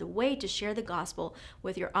podcast as a way to share the gospel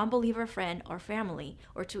with your unbeliever friend or family,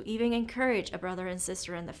 or to even encourage a brother and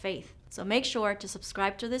sister in the faith. So make sure to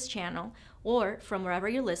subscribe to this channel, or from wherever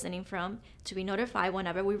you're listening from, to be notified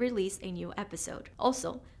whenever we release a new episode.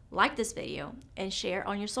 Also, like this video and share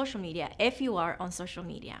on your social media if you are on social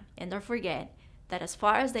media. And don't forget that as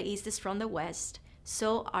far as the east is from the west,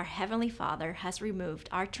 so our Heavenly Father has removed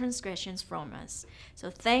our transgressions from us.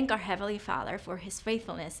 So thank our Heavenly Father for his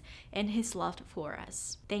faithfulness and his love for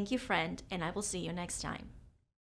us. Thank you, friend, and I will see you next time.